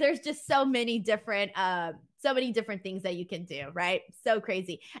see, like, there's just so many different things that you can do, right? So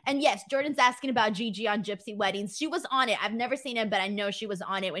crazy. And yes, Jordan's asking about Gigi on Gypsy Weddings. She was on it. I've never seen it, but I know she was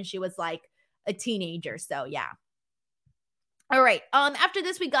on it when she was like a teenager. So yeah. All right. After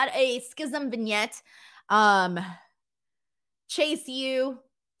this, we got a Schism vignette. Chase U.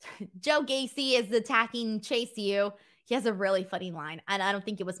 Joe Gacy is attacking Chase U. He has a really funny line, and I don't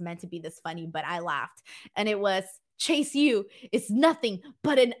think it was meant to be this funny, but I laughed. And it was, Chase U is nothing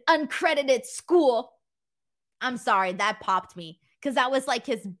but an uncredited school. I'm sorry, that popped me because that was like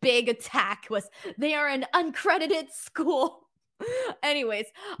his big attack was they are an uncredited school. Anyways,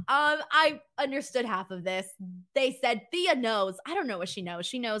 I understood half of this. They said Thea knows. I don't know what she knows.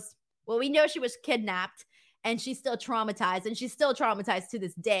 She knows, well, we know she was kidnapped and she's still traumatized, and she's still traumatized to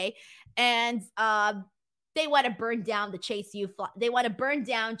this day. And they want to burn down the Chase U flag. They want to burn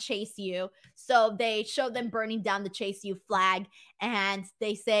down Chase U. So they show them burning down the Chase U flag. And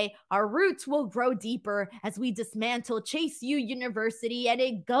they say, our roots will grow deeper as we dismantle Chase U University, and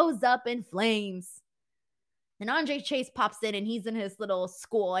it goes up in flames. And Andre Chase pops in, and he's in his little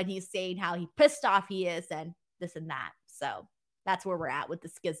school, and he's saying how pissed off he is and this and that. So that's where we're at with the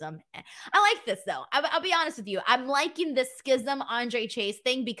schism. I like this, though. I'll be honest with you. I'm liking this schism Andre Chase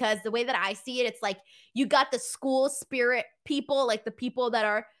thing because the way that I see it, it's like you got the school spirit people, like the people that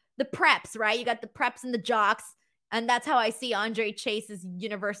are the preps, right? You got the preps and the jocks. And that's how I see Andre Chase's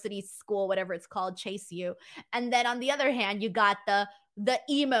university school, whatever it's called, Chase U. And then on the other hand, you got the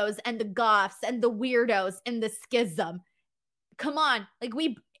emos and the goths and the weirdos in the schism. Come on. Like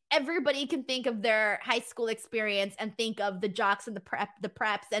everybody can think of their high school experience and think of the jocks and the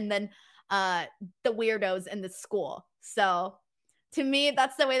preps and then the weirdos in the school. So to me,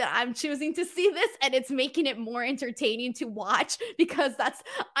 that's the way that I'm choosing to see this, and it's making it more entertaining to watch because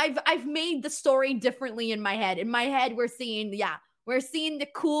I've made the story differently in my head. In my head, we're seeing the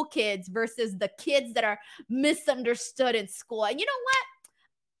cool kids versus the kids that are misunderstood in school. And you know what?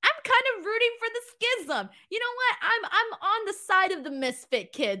 I'm kind of rooting for the schism. You know what? I'm on the side of the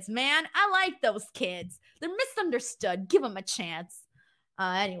misfit kids, man. I like those kids. They're misunderstood. Give them a chance.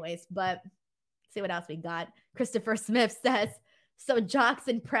 Anyways, but see what else we got. Christopher Smith says, so jocks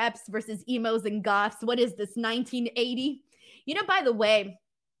and preps versus emos and goths. What is this, 1980? You know, by the way,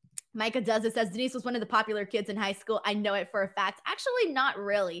 Micah does it, says Denise was one of the popular kids in high school. I know it for a fact. Actually, not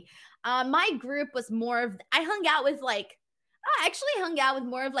really. My group was more of, I actually hung out with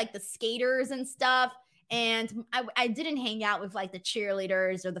more of like the skaters and stuff. And I didn't hang out with like the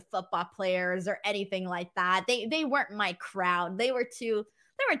cheerleaders or the football players or anything like that. They weren't my crowd. They were too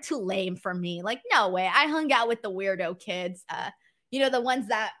lame for me. Like, no way. I hung out with the weirdo kids. The ones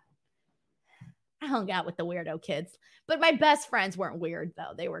that I hung out with the weirdo kids, but my best friends weren't weird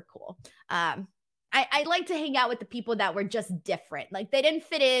though. They were cool. I like to hang out with the people that were just different. Like they didn't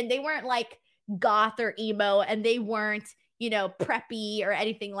fit in. They weren't like goth or emo, and they weren't, preppy or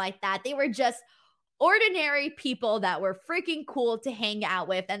anything like that. They were just ordinary people that were freaking cool to hang out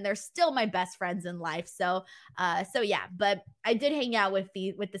with, and they're still my best friends in life. So yeah, but I did hang out with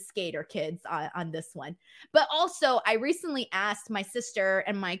the skater kids on this one. But also, I recently asked my sister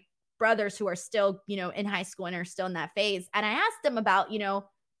and my brothers who are still, in high school and are still in that phase, and I asked them about,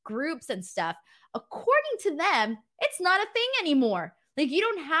 groups and stuff. According to them, it's not a thing anymore. Like, you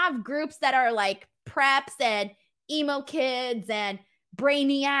don't have groups that are like preps and emo kids and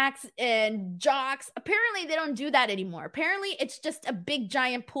brainiacs and jocks. Apparently they don't do that anymore. Apparently it's just a big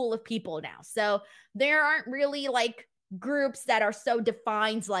giant pool of people now. So there aren't really like groups that are so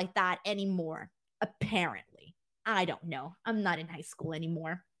defined like that anymore. Apparently. I don't know. I'm not in high school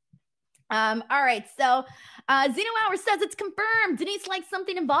anymore. All right. So Zeno Hour says it's confirmed. Denise likes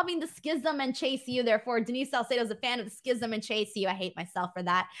something involving the schism and Chase U. Therefore, Denise Salcedo is a fan of the schism and Chase U. I hate myself for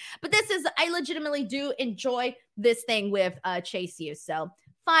that. But I legitimately do enjoy this thing with Chase U. So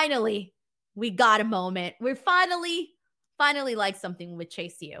finally, we got a moment. We're finally like something with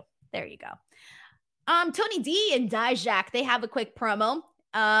Chase U. There you go. Tony D and Dijak, they have a quick promo.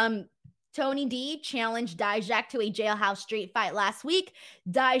 Tony D challenged Dijak to a jailhouse street fight last week.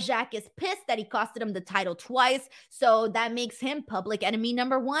 Dijak is pissed that he costed him the title twice, so that makes him public enemy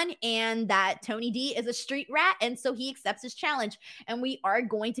number one, and that Tony D is a street rat, and so he accepts his challenge. And we are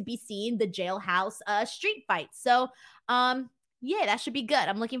going to be seeing the jailhouse street fight. So, yeah, that should be good.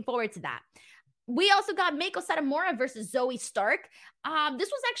 I'm looking forward to that. We also got Meiko Satomura versus Zoe Stark. This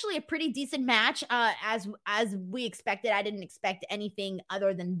was actually a pretty decent match, as we expected. I didn't expect anything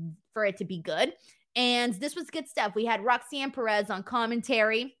other than for it to be good. And this was good stuff. We had Roxanne Perez on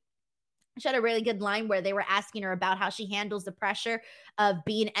commentary. She had a really good line where they were asking her about how she handles the pressure of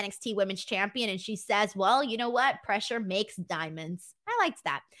being NXT Women's Champion. And she says, well, you know what? Pressure makes diamonds. I liked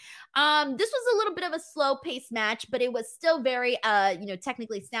that. This was a little bit of a slow-paced match, but it was still very,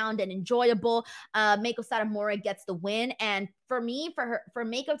 technically sound and enjoyable. Meiko Satomura gets the win. And for me, for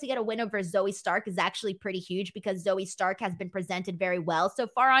Meiko to get a win over Zoe Stark is actually pretty huge because Zoe Stark has been presented very well so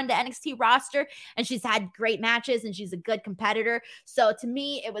far on the NXT roster, and she's had great matches, and she's a good competitor. So to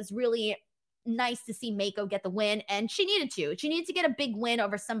me, it was really nice to see Meiko get the win, and she needed to. She needed to get a big win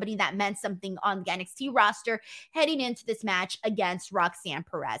over somebody that meant something on the NXT roster heading into this match against Roxanne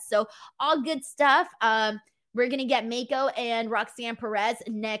Perez. So all good stuff. We're going to get Meiko and Roxanne Perez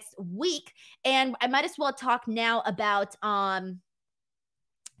next week. And I might as well talk now about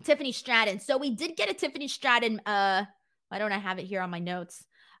Tiffany Stratton. So we did get a Tiffany Stratton. Why don't I have it here on my notes?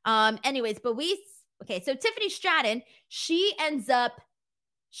 So Tiffany Stratton, she ends up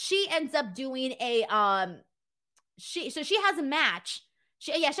doing a she has a match.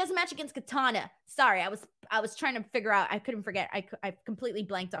 She has a match against Katana. Sorry, I was trying to figure out. I couldn't forget. I completely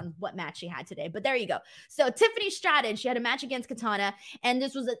blanked on what match she had today. But there you go. So Tiffany Stratton, she had a match against Katana, and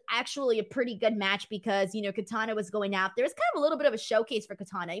this was actually a pretty good match because Katana was going out. There was kind of a little bit of a showcase for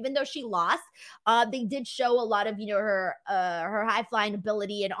Katana, even though she lost. They did show a lot of her high flying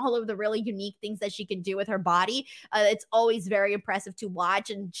ability and all of the really unique things that she can do with her body. It's always very impressive to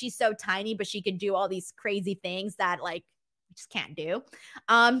watch, and she's so tiny, but she can do all these crazy things that just can't do.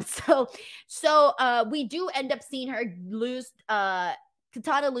 So we do end up seeing her lose.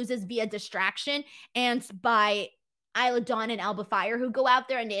 Katana loses via distraction and by Isla Dawn and Alba Fire, who go out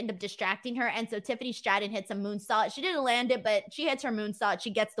there and they end up distracting her. And so Tiffany Stratton hits a moonsault. She didn't land it, but she hits her moonsault. She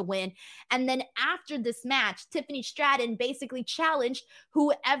gets the win. And then after this match, Tiffany Stratton basically challenged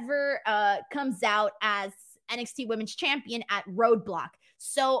whoever comes out as NXT Women's Champion at Roadblock.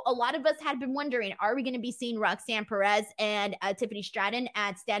 So a lot of us had been wondering, are we going to be seeing Roxanne Perez and Tiffany Stratton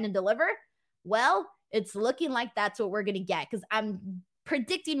at Stand and Deliver? Well, it's looking like that's what we're going to get because I'm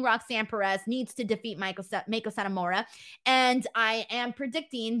predicting Roxanne Perez needs to defeat Meiko Satomura. And I am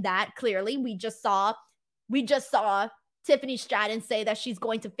predicting that clearly we just saw Tiffany Stratton say that she's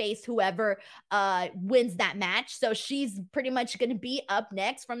going to face whoever wins that match. So she's pretty much going to be up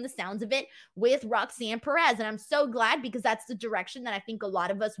next from the sounds of it with Roxanne Perez. And I'm so glad because that's the direction that I think a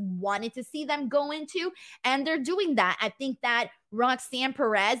lot of us wanted to see them go into. And they're doing that. I think that Roxanne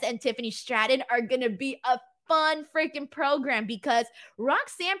Perez and Tiffany Stratton are going to be a fun freaking program because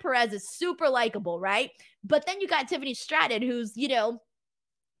Roxanne Perez is super likable, right? But then you got Tiffany Stratton, who's,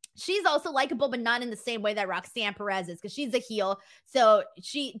 she's also likable, but not in the same way that Roxanne Perez is, because she's a heel. So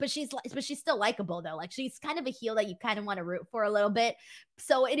she's still likable though. Like she's kind of a heel that you kind of want to root for a little bit.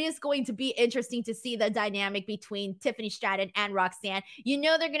 So it is going to be interesting to see the dynamic between Tiffany Stratton and Roxanne.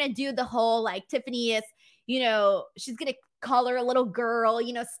 They're going to do the whole Tiffany is, she's going to call her a little girl,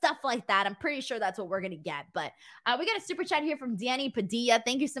 stuff like that. I'm pretty sure that's what we're going to get. But we got a super chat here from Danny Padilla.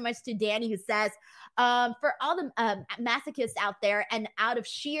 Thank you so much to Danny, who says, for all the masochists out there and out of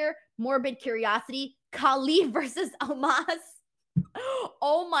sheer morbid curiosity, Khali versus Omos.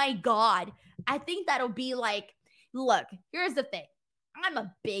 Oh my God. I think that'll be look, here's the thing. I'm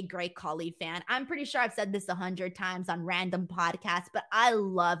a big Great Khali fan. I'm pretty sure I've said this 100 times on random podcasts, but I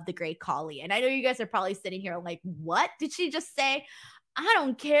love the Great Khali. And I know you guys are probably sitting here like, what did she just say? I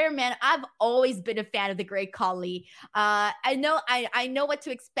don't care, man. I've always been a fan of the Great Khali. I know what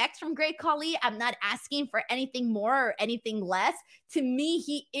to expect from Great Khali. I'm not asking for anything more or anything less. To me,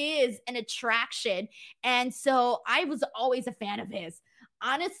 he is an attraction. And so I was always a fan of his.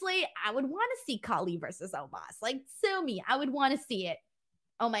 Honestly, I would want to see Khali versus Omos. Sue me. I would want to see it.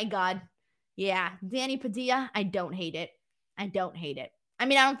 Oh my God. Yeah. Danny Padilla, I don't hate it. I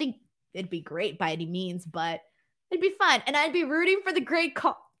mean, I don't think it'd be great by any means, but it'd be fun. And I'd be rooting for the Great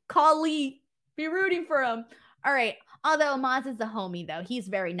Khali. Be rooting for him. All right. Although Omos is a homie, though. He's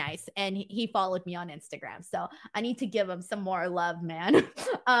very nice. And he followed me on Instagram. So I need to give him some more love, man.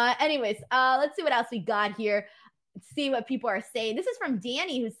 Anyways, let's see what else we got here. see what people are saying. This is from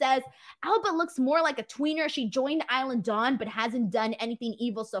Danny, who says, Alba looks more like a tweener. She joined Island Dawn, but hasn't done anything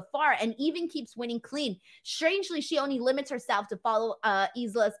evil so far and even keeps winning clean. Strangely, she only limits herself to follow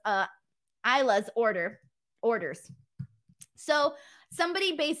Isla's orders. So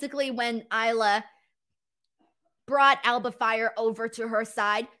somebody basically, when Isla brought Alba Fire over to her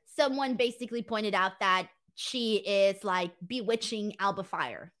side, someone basically pointed out that she is like bewitching Alba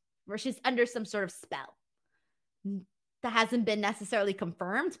Fire, where she's under some sort of spell. That hasn't been necessarily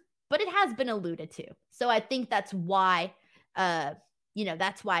confirmed, but it has been alluded to. So I think that's why,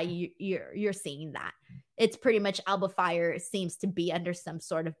 that's why you're seeing that. It's pretty much Alba Fire seems to be under some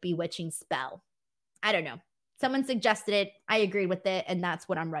sort of bewitching spell. I don't know. Someone suggested it. I agreed with it, and that's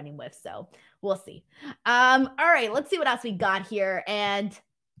what I'm running with. So we'll see. All right, let's see what else we got here. And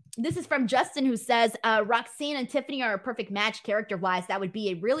this is from Justin, who says, Roxanne and Tiffany are a perfect match character-wise. That would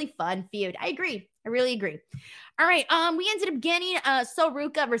be a really fun feud. I agree. I really agree. All right, we ended up getting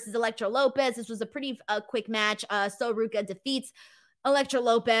Soruka versus Elektra Lopez. This was a pretty quick match. Soruka defeats Elektra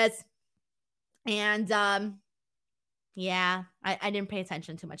Lopez. And yeah, I didn't pay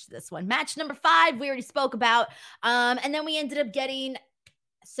attention too much to this one. Match number 5, we already spoke about. And then we ended up getting,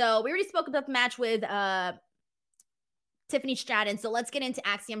 so we already spoke about the match with Tiffany Stratton. So let's get into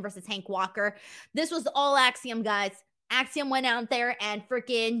Axiom versus Hank Walker. This was all Axiom, guys. Axiom went out there and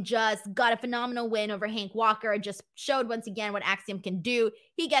freaking just got a phenomenal win over Hank Walker. Just showed once again what Axiom can do.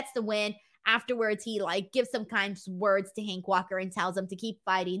 He gets the win. Afterwards, he gives some kind words to Hank Walker and tells him to keep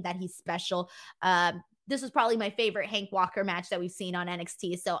fighting, that he's special. This was probably my favorite Hank Walker match that we've seen on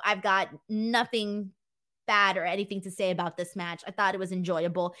NXT. So I've got nothing bad or anything to say about this match. I thought it was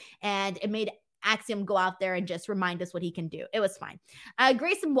enjoyable, and it made Axiom go out there and just remind us what he can do. It was fine.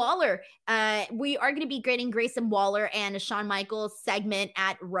 Grayson Waller. We are going to be getting Grayson Waller and a Shawn Michaels segment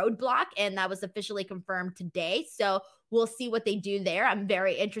at Roadblock, and that was officially confirmed today. So we'll see what they do there. I'm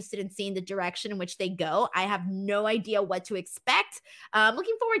very interested in seeing the direction in which they go. I have no idea what to expect.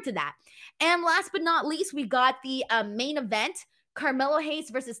 Looking forward to that. And last but not least, we got the main event, Carmelo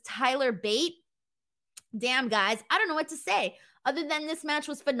Hayes versus Tyler Bate. Damn, guys, I don't know what to say. Other than this match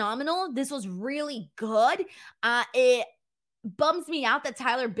was phenomenal, this was really good. It bums me out that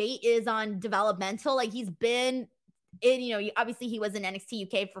Tyler Bate is on developmental. He's been in, obviously he was in NXT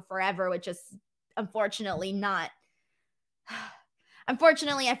UK for forever, which is unfortunately not.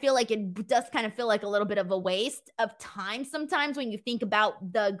 Unfortunately, I feel like it does kind of feel like a little bit of a waste of time sometimes when you think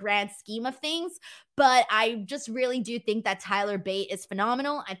about the grand scheme of things. But I just really do think that Tyler Bate is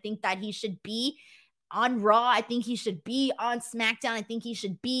phenomenal. I think that he should be on Raw. I think he should be on SmackDown. I think he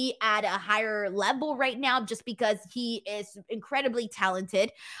should be at a higher level right now just because he is incredibly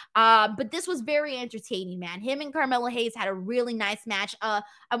talented. But this was very entertaining, man. Him and Carmelo Hayes had a really nice match. I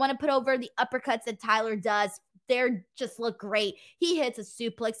want to put over the uppercuts that Tyler does. They just look great. He hits a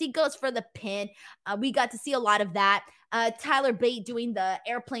suplex. He goes for the pin. We got to see a lot of that. Tyler Bate doing the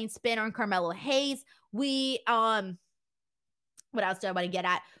airplane spin on Carmelo Hayes. What else do I want to get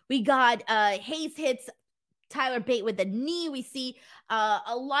at? We got Hayes hits Tyler Bate with a knee. We see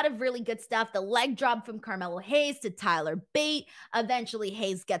a lot of really good stuff. The leg drop from Carmelo Hayes to Tyler Bate. Eventually,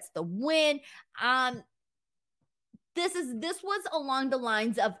 Hayes gets the win. This was along the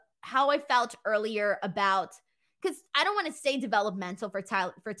lines of how I felt earlier about, because I don't want to say developmental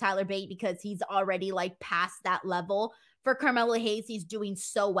for Tyler Bate because he's already past that level. For Carmelo Hayes, he's doing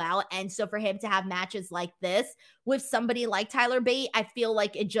so well. And so for him to have matches like this with somebody like Tyler Bate, I feel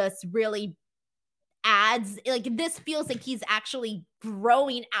like it just really adds, this feels like he's actually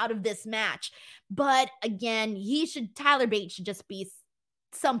growing out of this match. But again, Tyler Bate should just be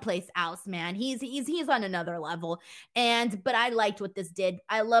someplace else, man. He's on another level. But I liked what this did.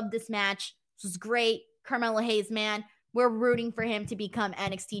 I love this match. This was great. Carmelo Hayes, man, we're rooting for him to become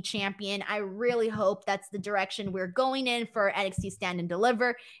NXT champion. I really hope that's the direction we're going in for NXT Stand and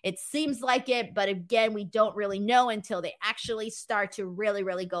Deliver. It seems like it, but again, we don't really know until they actually start to really,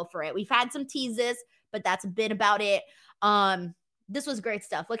 really go for it. We've had some teases, but that's a bit about it. This was great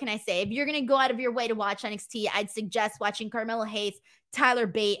stuff. What can I say? If you're going to go out of your way to watch NXT, I'd suggest watching Carmelo Hayes, Tyler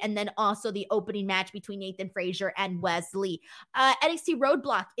Bate, and then also the opening match between Nathan Frazier and Wesley. NXT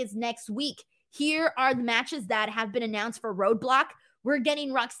Roadblock is next week. Here are the matches that have been announced for Roadblock. We're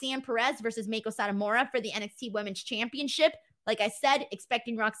getting Roxanne Perez versus Meiko Satomura for the NXT Women's Championship. Like I said,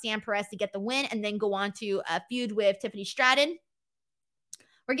 expecting Roxanne Perez to get the win and then go on to a feud with Tiffany Stratton.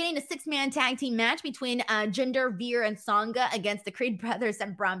 We're getting a 6-man tag team match between Jinder, Veer, and Sangha against the Creed Brothers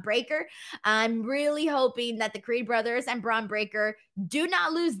and Braun Breaker. I'm really hoping that the Creed Brothers and Braun Breaker do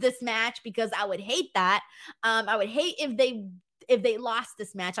not lose this match because I would hate that. I would hate if they if they lost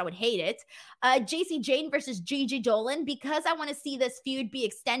this match, I would hate it. JC Jane versus Gigi Dolan. Because I want to see this feud be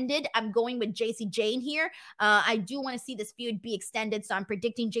extended, I'm going with JC Jane here. I do want to see this feud be extended, so I'm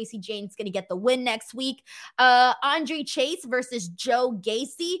predicting JC Jane's going to get the win next week. Andre Chase versus Joe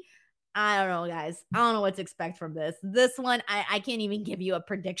Gacy. I don't know, guys. I don't know what to expect from this. This one, I can't even give you a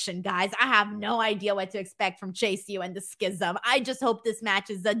prediction, guys. I have no idea what to expect from Chase U and the Schism. I just hope this match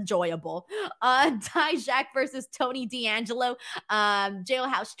is enjoyable. Dijak versus Tony D'Angelo.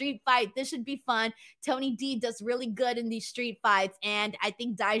 Jailhouse street fight. This should be fun. Tony D does really good in these street fights, and I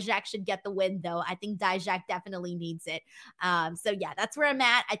think Dijak should get the win, though. I think Dijak definitely needs it. So yeah, that's where I'm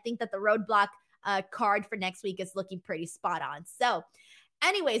at. I think that the Roadblock card for next week is looking pretty spot on. So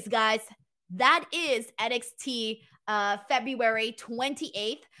anyways, guys, that is NXT February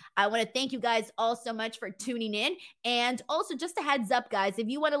 28th. I want to thank you guys all so much for tuning in. And also, just a heads up, guys, if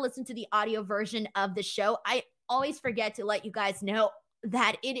you want to listen to the audio version of the show, I always forget to let you guys know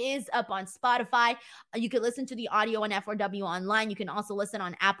that it is up on Spotify. You can listen to the audio on F4W Online. You can also listen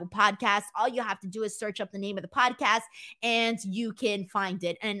on Apple Podcasts. All you have to do is search up the name of the podcast and you can find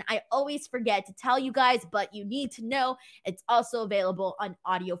it. And I always forget to tell you guys, but you need to know it's also available on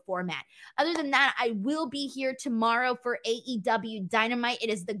audio format. Other than that, I will be here tomorrow for AEW Dynamite.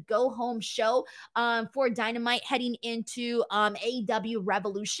 It is the go home show for Dynamite heading into AEW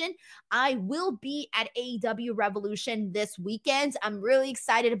Revolution. I will be at AEW Revolution this weekend. I'm really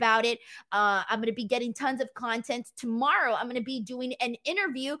excited about it. I'm going to be getting tons of content tomorrow. I'm going to be doing an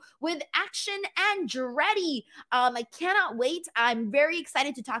interview with Action Andretti. I cannot wait. I'm very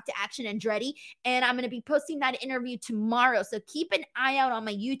excited to talk to Action Andretti, and I'm going to be posting that interview tomorrow. So keep an eye out on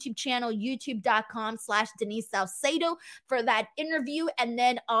my YouTube channel, youtube.com/Denise Salcedo for that interview. And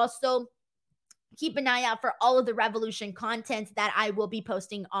then also keep an eye out for all of the Revolution content that I will be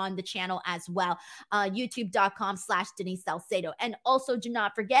posting on the channel as well. YouTube.com/Denise Salcedo. And also do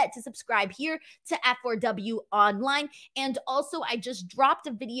not forget to subscribe here to F4W Online. And also, I just dropped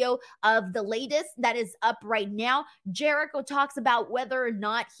a video of the latest that is up right now. Jericho talks about whether or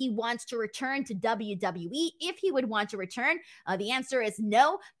not he wants to return to WWE, if he would want to return. The answer is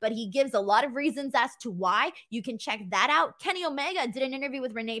no, but he gives a lot of reasons as to why. You can check that out. Kenny Omega did an interview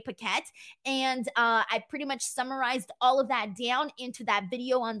with Renee Paquette, and I pretty much summarized all of that down into that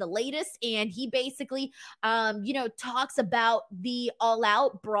video on the latest. And he basically, talks about the All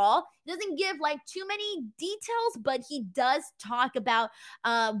Out brawl. Doesn't give like too many details, but he does talk about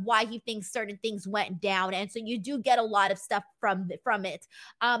why he thinks certain things went down. And so you do get a lot of stuff from it.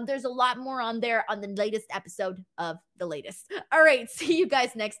 There's a lot more on there on the latest episode of the latest. All right. See you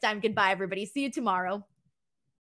guys next time. Goodbye, everybody. See you tomorrow.